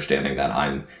like understanding that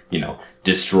I'm,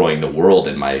 destroying the world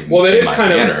in my Well, that is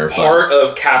kind of part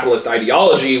of capitalist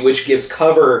ideology, which gives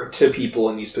cover to people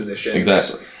in these positions.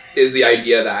 Exactly. Is the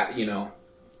idea that,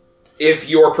 if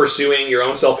you're pursuing your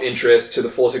own self-interest to the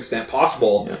fullest extent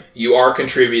possible, you are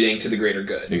contributing to the greater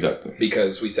good. Exactly.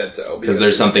 Because we said so. Because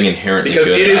there's something inherently good.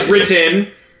 Because it is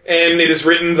written, and it is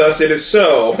written, thus it is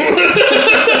so.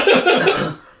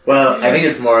 Well, I think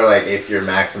it's more like if you're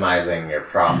maximizing your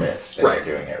profits, then you're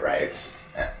doing it right.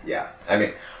 Yeah. I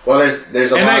mean, well,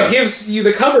 there's a lot and that gives you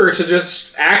the cover to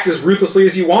just act as ruthlessly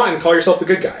as you want and call yourself the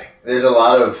good guy. There's a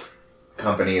lot of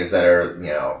companies that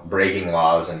are, breaking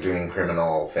laws and doing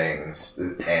criminal things,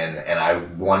 and I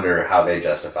wonder how they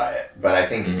justify it. But I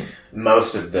think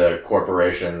most of the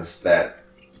corporations that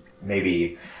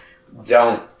maybe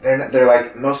don't, they're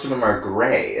like, most of them are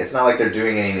gray. It's not like they're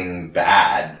doing anything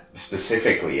bad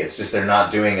specifically. It's just they're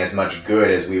not doing as much good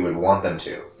as we would want them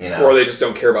to, Or they just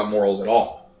don't care about morals at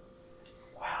all.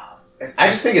 I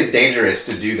just think it's dangerous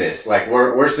to do this. Like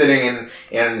we're sitting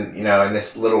in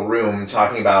this little room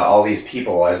talking about all these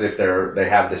people as if they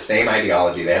have the same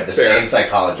ideology, they have the same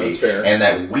psychology, and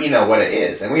that we know what it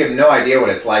is, and we have no idea what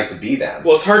it's like to be them.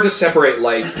 Well, it's hard to separate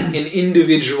like an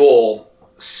individual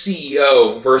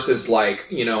CEO versus like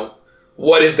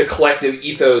what is the collective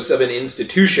ethos of an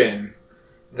institution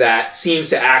that seems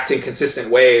to act in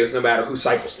consistent ways no matter who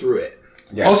cycles through it.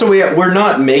 Yeah. Also, we're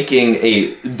not making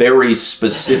a very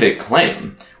specific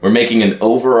claim. We're making an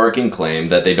overarching claim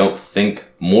that they don't think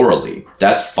morally.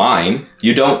 That's fine.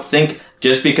 You don't think,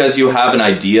 just because you have an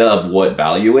idea of what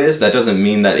value is, that doesn't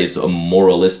mean that it's a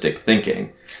moralistic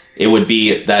thinking. It would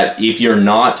be that if you're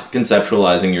not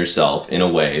conceptualizing yourself in a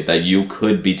way that you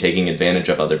could be taking advantage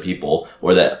of other people,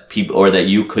 or that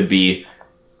you could be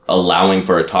allowing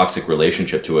for a toxic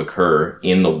relationship to occur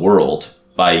in the world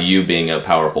by you being a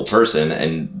powerful person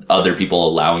and other people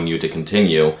allowing you to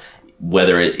continue,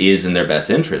 whether it is in their best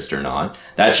interest or not,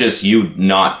 that's just you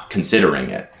not considering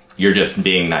it. You're just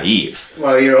being naive.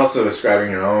 Well, you're also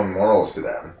ascribing your own morals to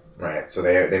them, right? So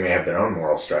they may have their own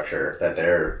moral structure that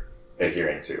they're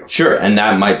adhering to. Sure, and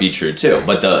that might be true too.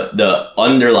 But the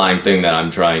underlying thing that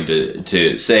I'm trying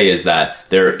to say is that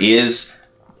there is,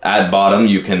 at bottom,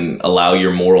 you can allow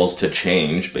your morals to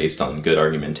change based on good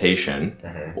argumentation,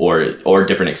 or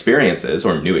different experiences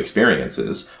or new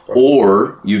experiences,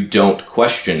 or you don't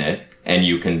question it and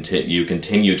you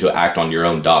continue to act on your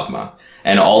own dogma.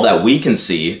 And all that we can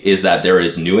see is that there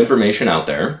is new information out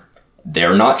there.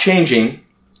 They're not changing.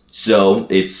 So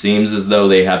it seems as though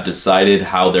they have decided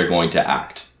how they're going to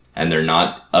act, and they're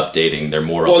not updating their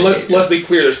moral behavior. Let's be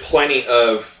clear. There's plenty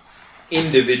of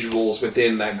individuals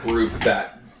within that group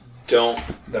that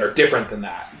are different than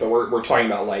that. But we're talking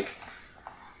about like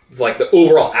the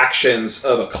overall actions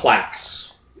of a class.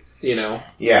 You know?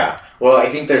 Yeah. Well, I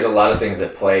think there's a lot of things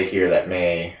at play here that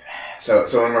may. So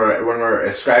when we're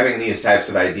ascribing these types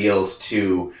of ideals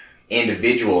to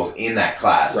individuals in that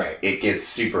class, right, it gets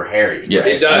super hairy.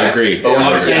 Yes, it does. I agree. But when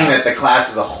we're saying that the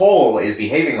class as a whole is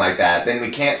behaving like that, then we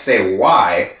can't say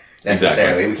why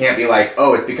necessarily. Exactly. We can't be like,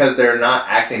 oh, it's because they're not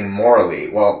acting morally.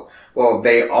 Well,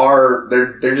 they are.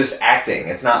 They're just acting.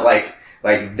 It's not like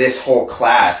this whole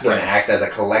class can act as a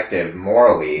collective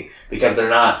morally, because they're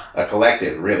not a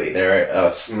collective really. They're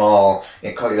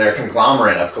they're a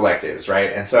conglomerate of collectives,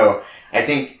 right? And so I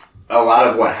think a lot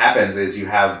of what happens is you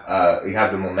have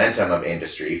the momentum of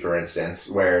industry, for instance,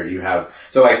 where you have,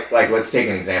 so like let's take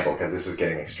an example, because this is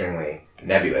getting extremely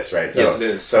nebulous, right? So, yes, it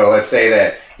is. So let's say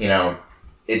that,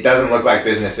 it doesn't look like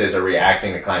businesses are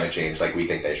reacting to climate change like we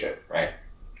think they should, right?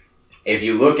 If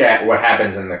you look at what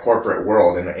happens in the corporate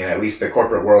world, in at least the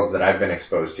corporate worlds that I've been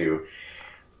exposed to,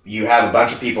 you have a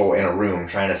bunch of people in a room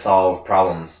trying to solve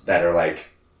problems that are like,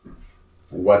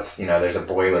 there's a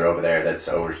boiler over there that's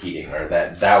overheating, or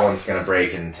that one's going to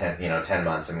break in 10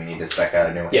 months and we need to spec out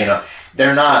a new one. Yeah.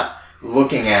 They're not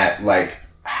looking at like,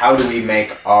 how do we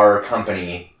make our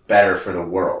company better for the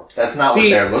world? That's not what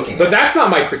they're looking at. But that's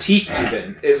not my critique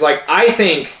even. Is like, I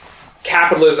think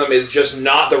capitalism is just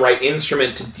not the right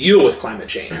instrument to deal with climate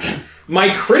change.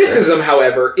 My criticism,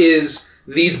 however, is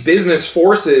these business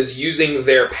forces using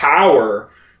their power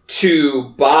to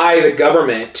buy the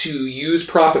government, to use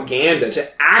propaganda,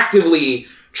 to actively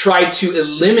try to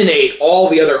eliminate all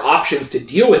the other options to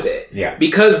deal with it. Yeah.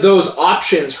 Because those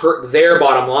options hurt their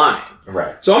bottom line.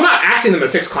 Right. So I'm not asking them to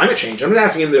fix climate change. I'm just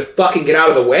asking them to fucking get out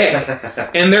of the way.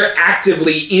 And they're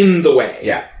actively in the way.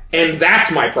 Yeah. And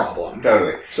that's my problem.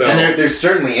 Totally. So, and there's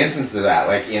certainly instances of that.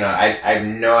 Like, I have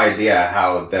no idea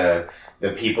how the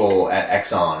people at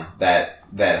Exxon that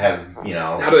have,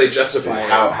 how do they justify it?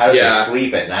 How do they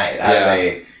sleep at night? How do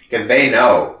they, because they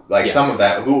know, some of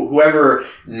that, whoever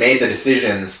made the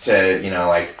decisions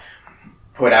to,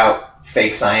 put out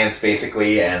fake science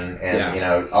basically and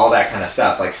all that kind of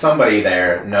stuff. Like, somebody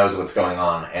there knows what's going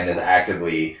on and is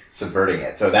actively subverting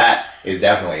it. So that is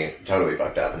definitely totally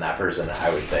fucked up. And that person,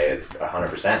 I would say, is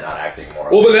 100% not acting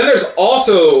morally. Well, but then there's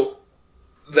also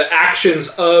the actions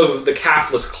of the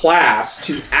capitalist class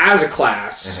to, as a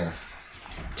class,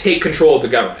 take control of the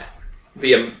government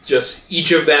via just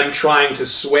each of them trying to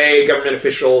sway government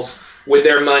officials with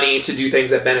their money to do things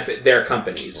that benefit their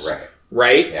companies.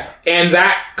 Right? Yeah. And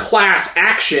that class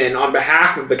action on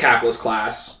behalf of the capitalist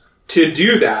class to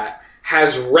do that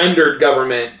has rendered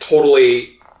government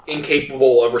totally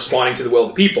incapable of responding to the will of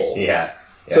the people. Yeah.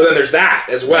 So then there's that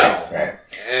as well. Right.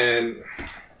 And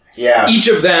yeah, each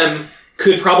of them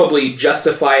could probably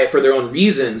justify it for their own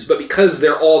reasons, but because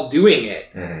they're all doing it,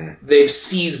 they've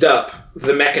seized up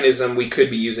the mechanism we could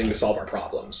be using to solve our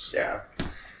problems. Yeah.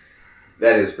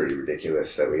 That is pretty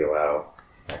ridiculous that we allow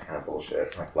that kind of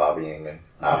bullshit, like lobbying and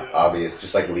obvious,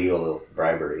 just like legal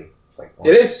bribery. It's like,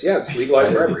 it is, yeah, it's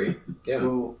legalized bribery. Yeah.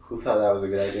 Who thought that was a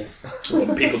good idea? Well,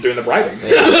 the people doing the bribing.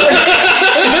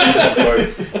 Of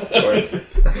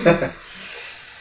course.